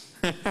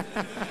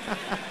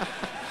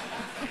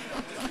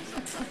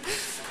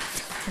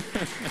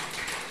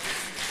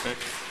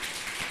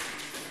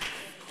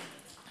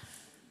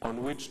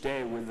 On which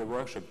day will the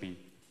workshop be?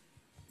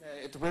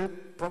 It will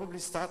probably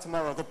start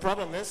tomorrow. The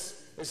problem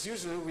is, as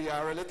usual, we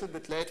are a little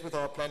bit late with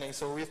our planning.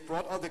 So we've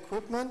brought all the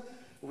equipment,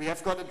 we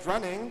have got it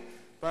running,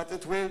 but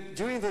it will,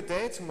 during the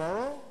day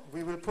tomorrow,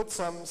 we will put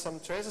some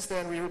traces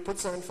there and we will put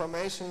some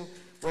information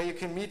where you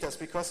can meet us,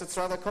 because it's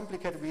rather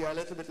complicated. We are a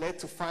little bit late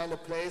to find a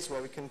place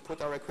where we can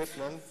put our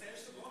equipment.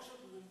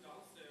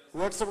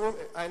 Workshop room,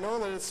 I know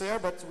that it's there,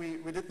 but we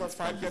did not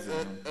find yet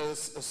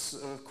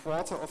a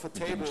quarter of a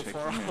table for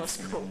our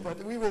scope,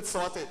 but we will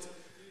sort it.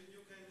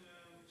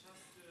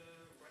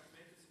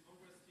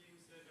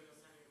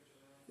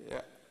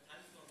 Yeah.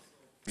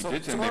 We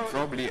did, and they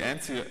probably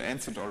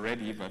answered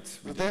already, but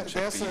we didn't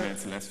check the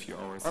emails the last few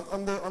hours.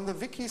 On the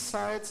wiki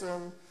site,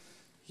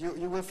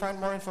 you will find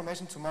more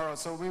information tomorrow.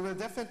 So we will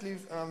definitely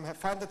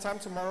find the time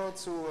tomorrow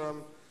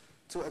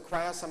to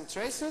acquire some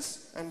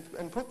traces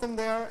and put them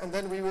there, and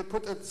then we will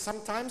put some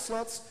time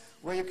slots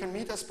where you can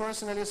meet us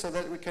personally so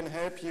that we can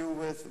help you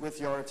with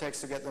your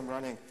attacks to get them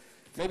running.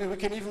 Maybe we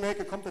can even make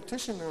a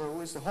competition,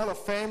 who is the Hall of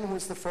Fame, who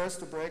is the first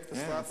to break the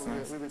stuff, that's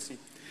nice. we will see.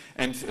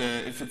 And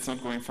if it's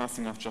not going fast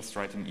enough, just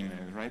write an email,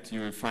 right?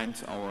 You will find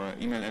our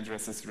email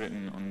addresses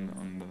written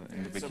in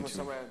the wiki too.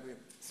 Somewhere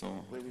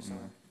So, maybe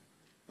somewhere.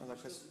 Another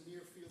question.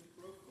 Near-field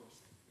probe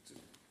cost?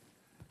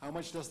 How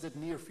much does that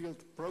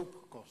near-field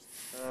probe cost?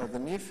 The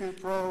near-field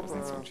probe.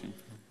 Wasn't so cheap.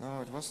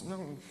 No, it was no.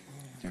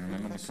 Do you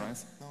remember the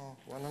price? No,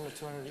 100,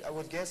 200. I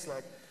would guess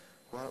like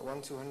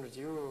 100-200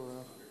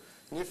 euro.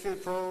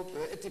 Near-field probe.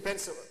 It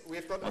depends.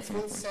 We've got a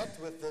full set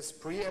with this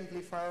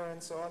preamplifier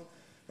and so on.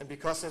 And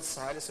because it's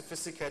highly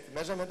sophisticated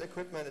measurement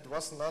equipment, it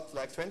was not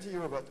like 20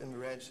 euro, but in the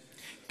range.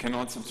 You can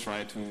also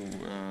try to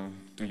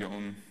do your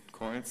own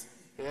coils.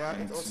 Yeah,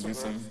 and it also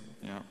use works. them.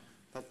 Yeah.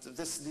 But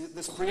this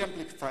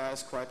preamplifier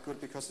is quite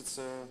good because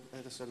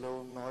it is a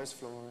low noise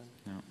floor.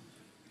 Yeah.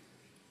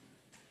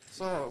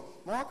 So,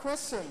 more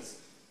questions?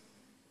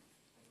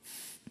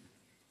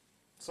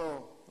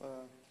 So,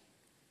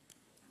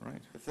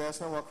 Right. if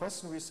there's no more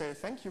question, we say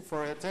thank you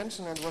for your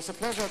attention, and it was a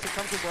pleasure to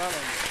come to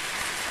Berlin.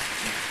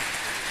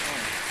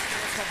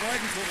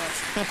 Verbeugen,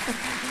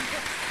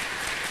 Thomas.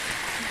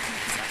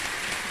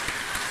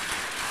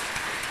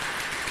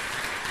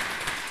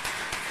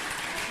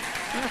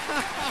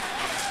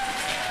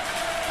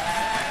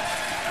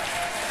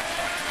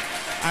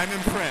 I'm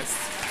impressed.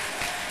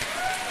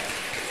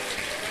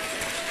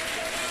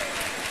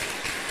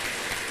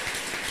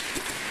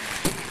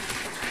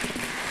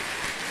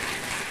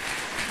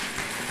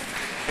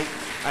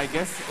 I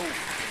guess.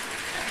 Oh.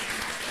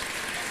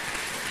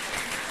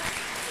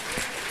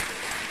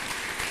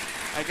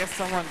 I guess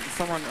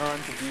someone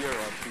earned a beer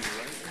or two,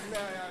 right? Yeah,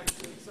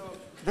 so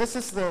this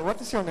is the,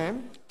 what is your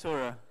name?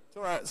 Tora.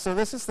 So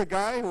this is the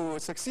guy who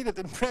succeeded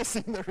in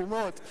pressing the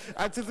remote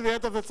until the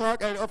end of the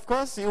talk, and of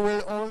course you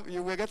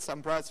will get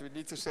some prize. We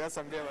need to share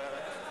some beer.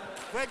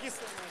 Thank you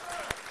so much.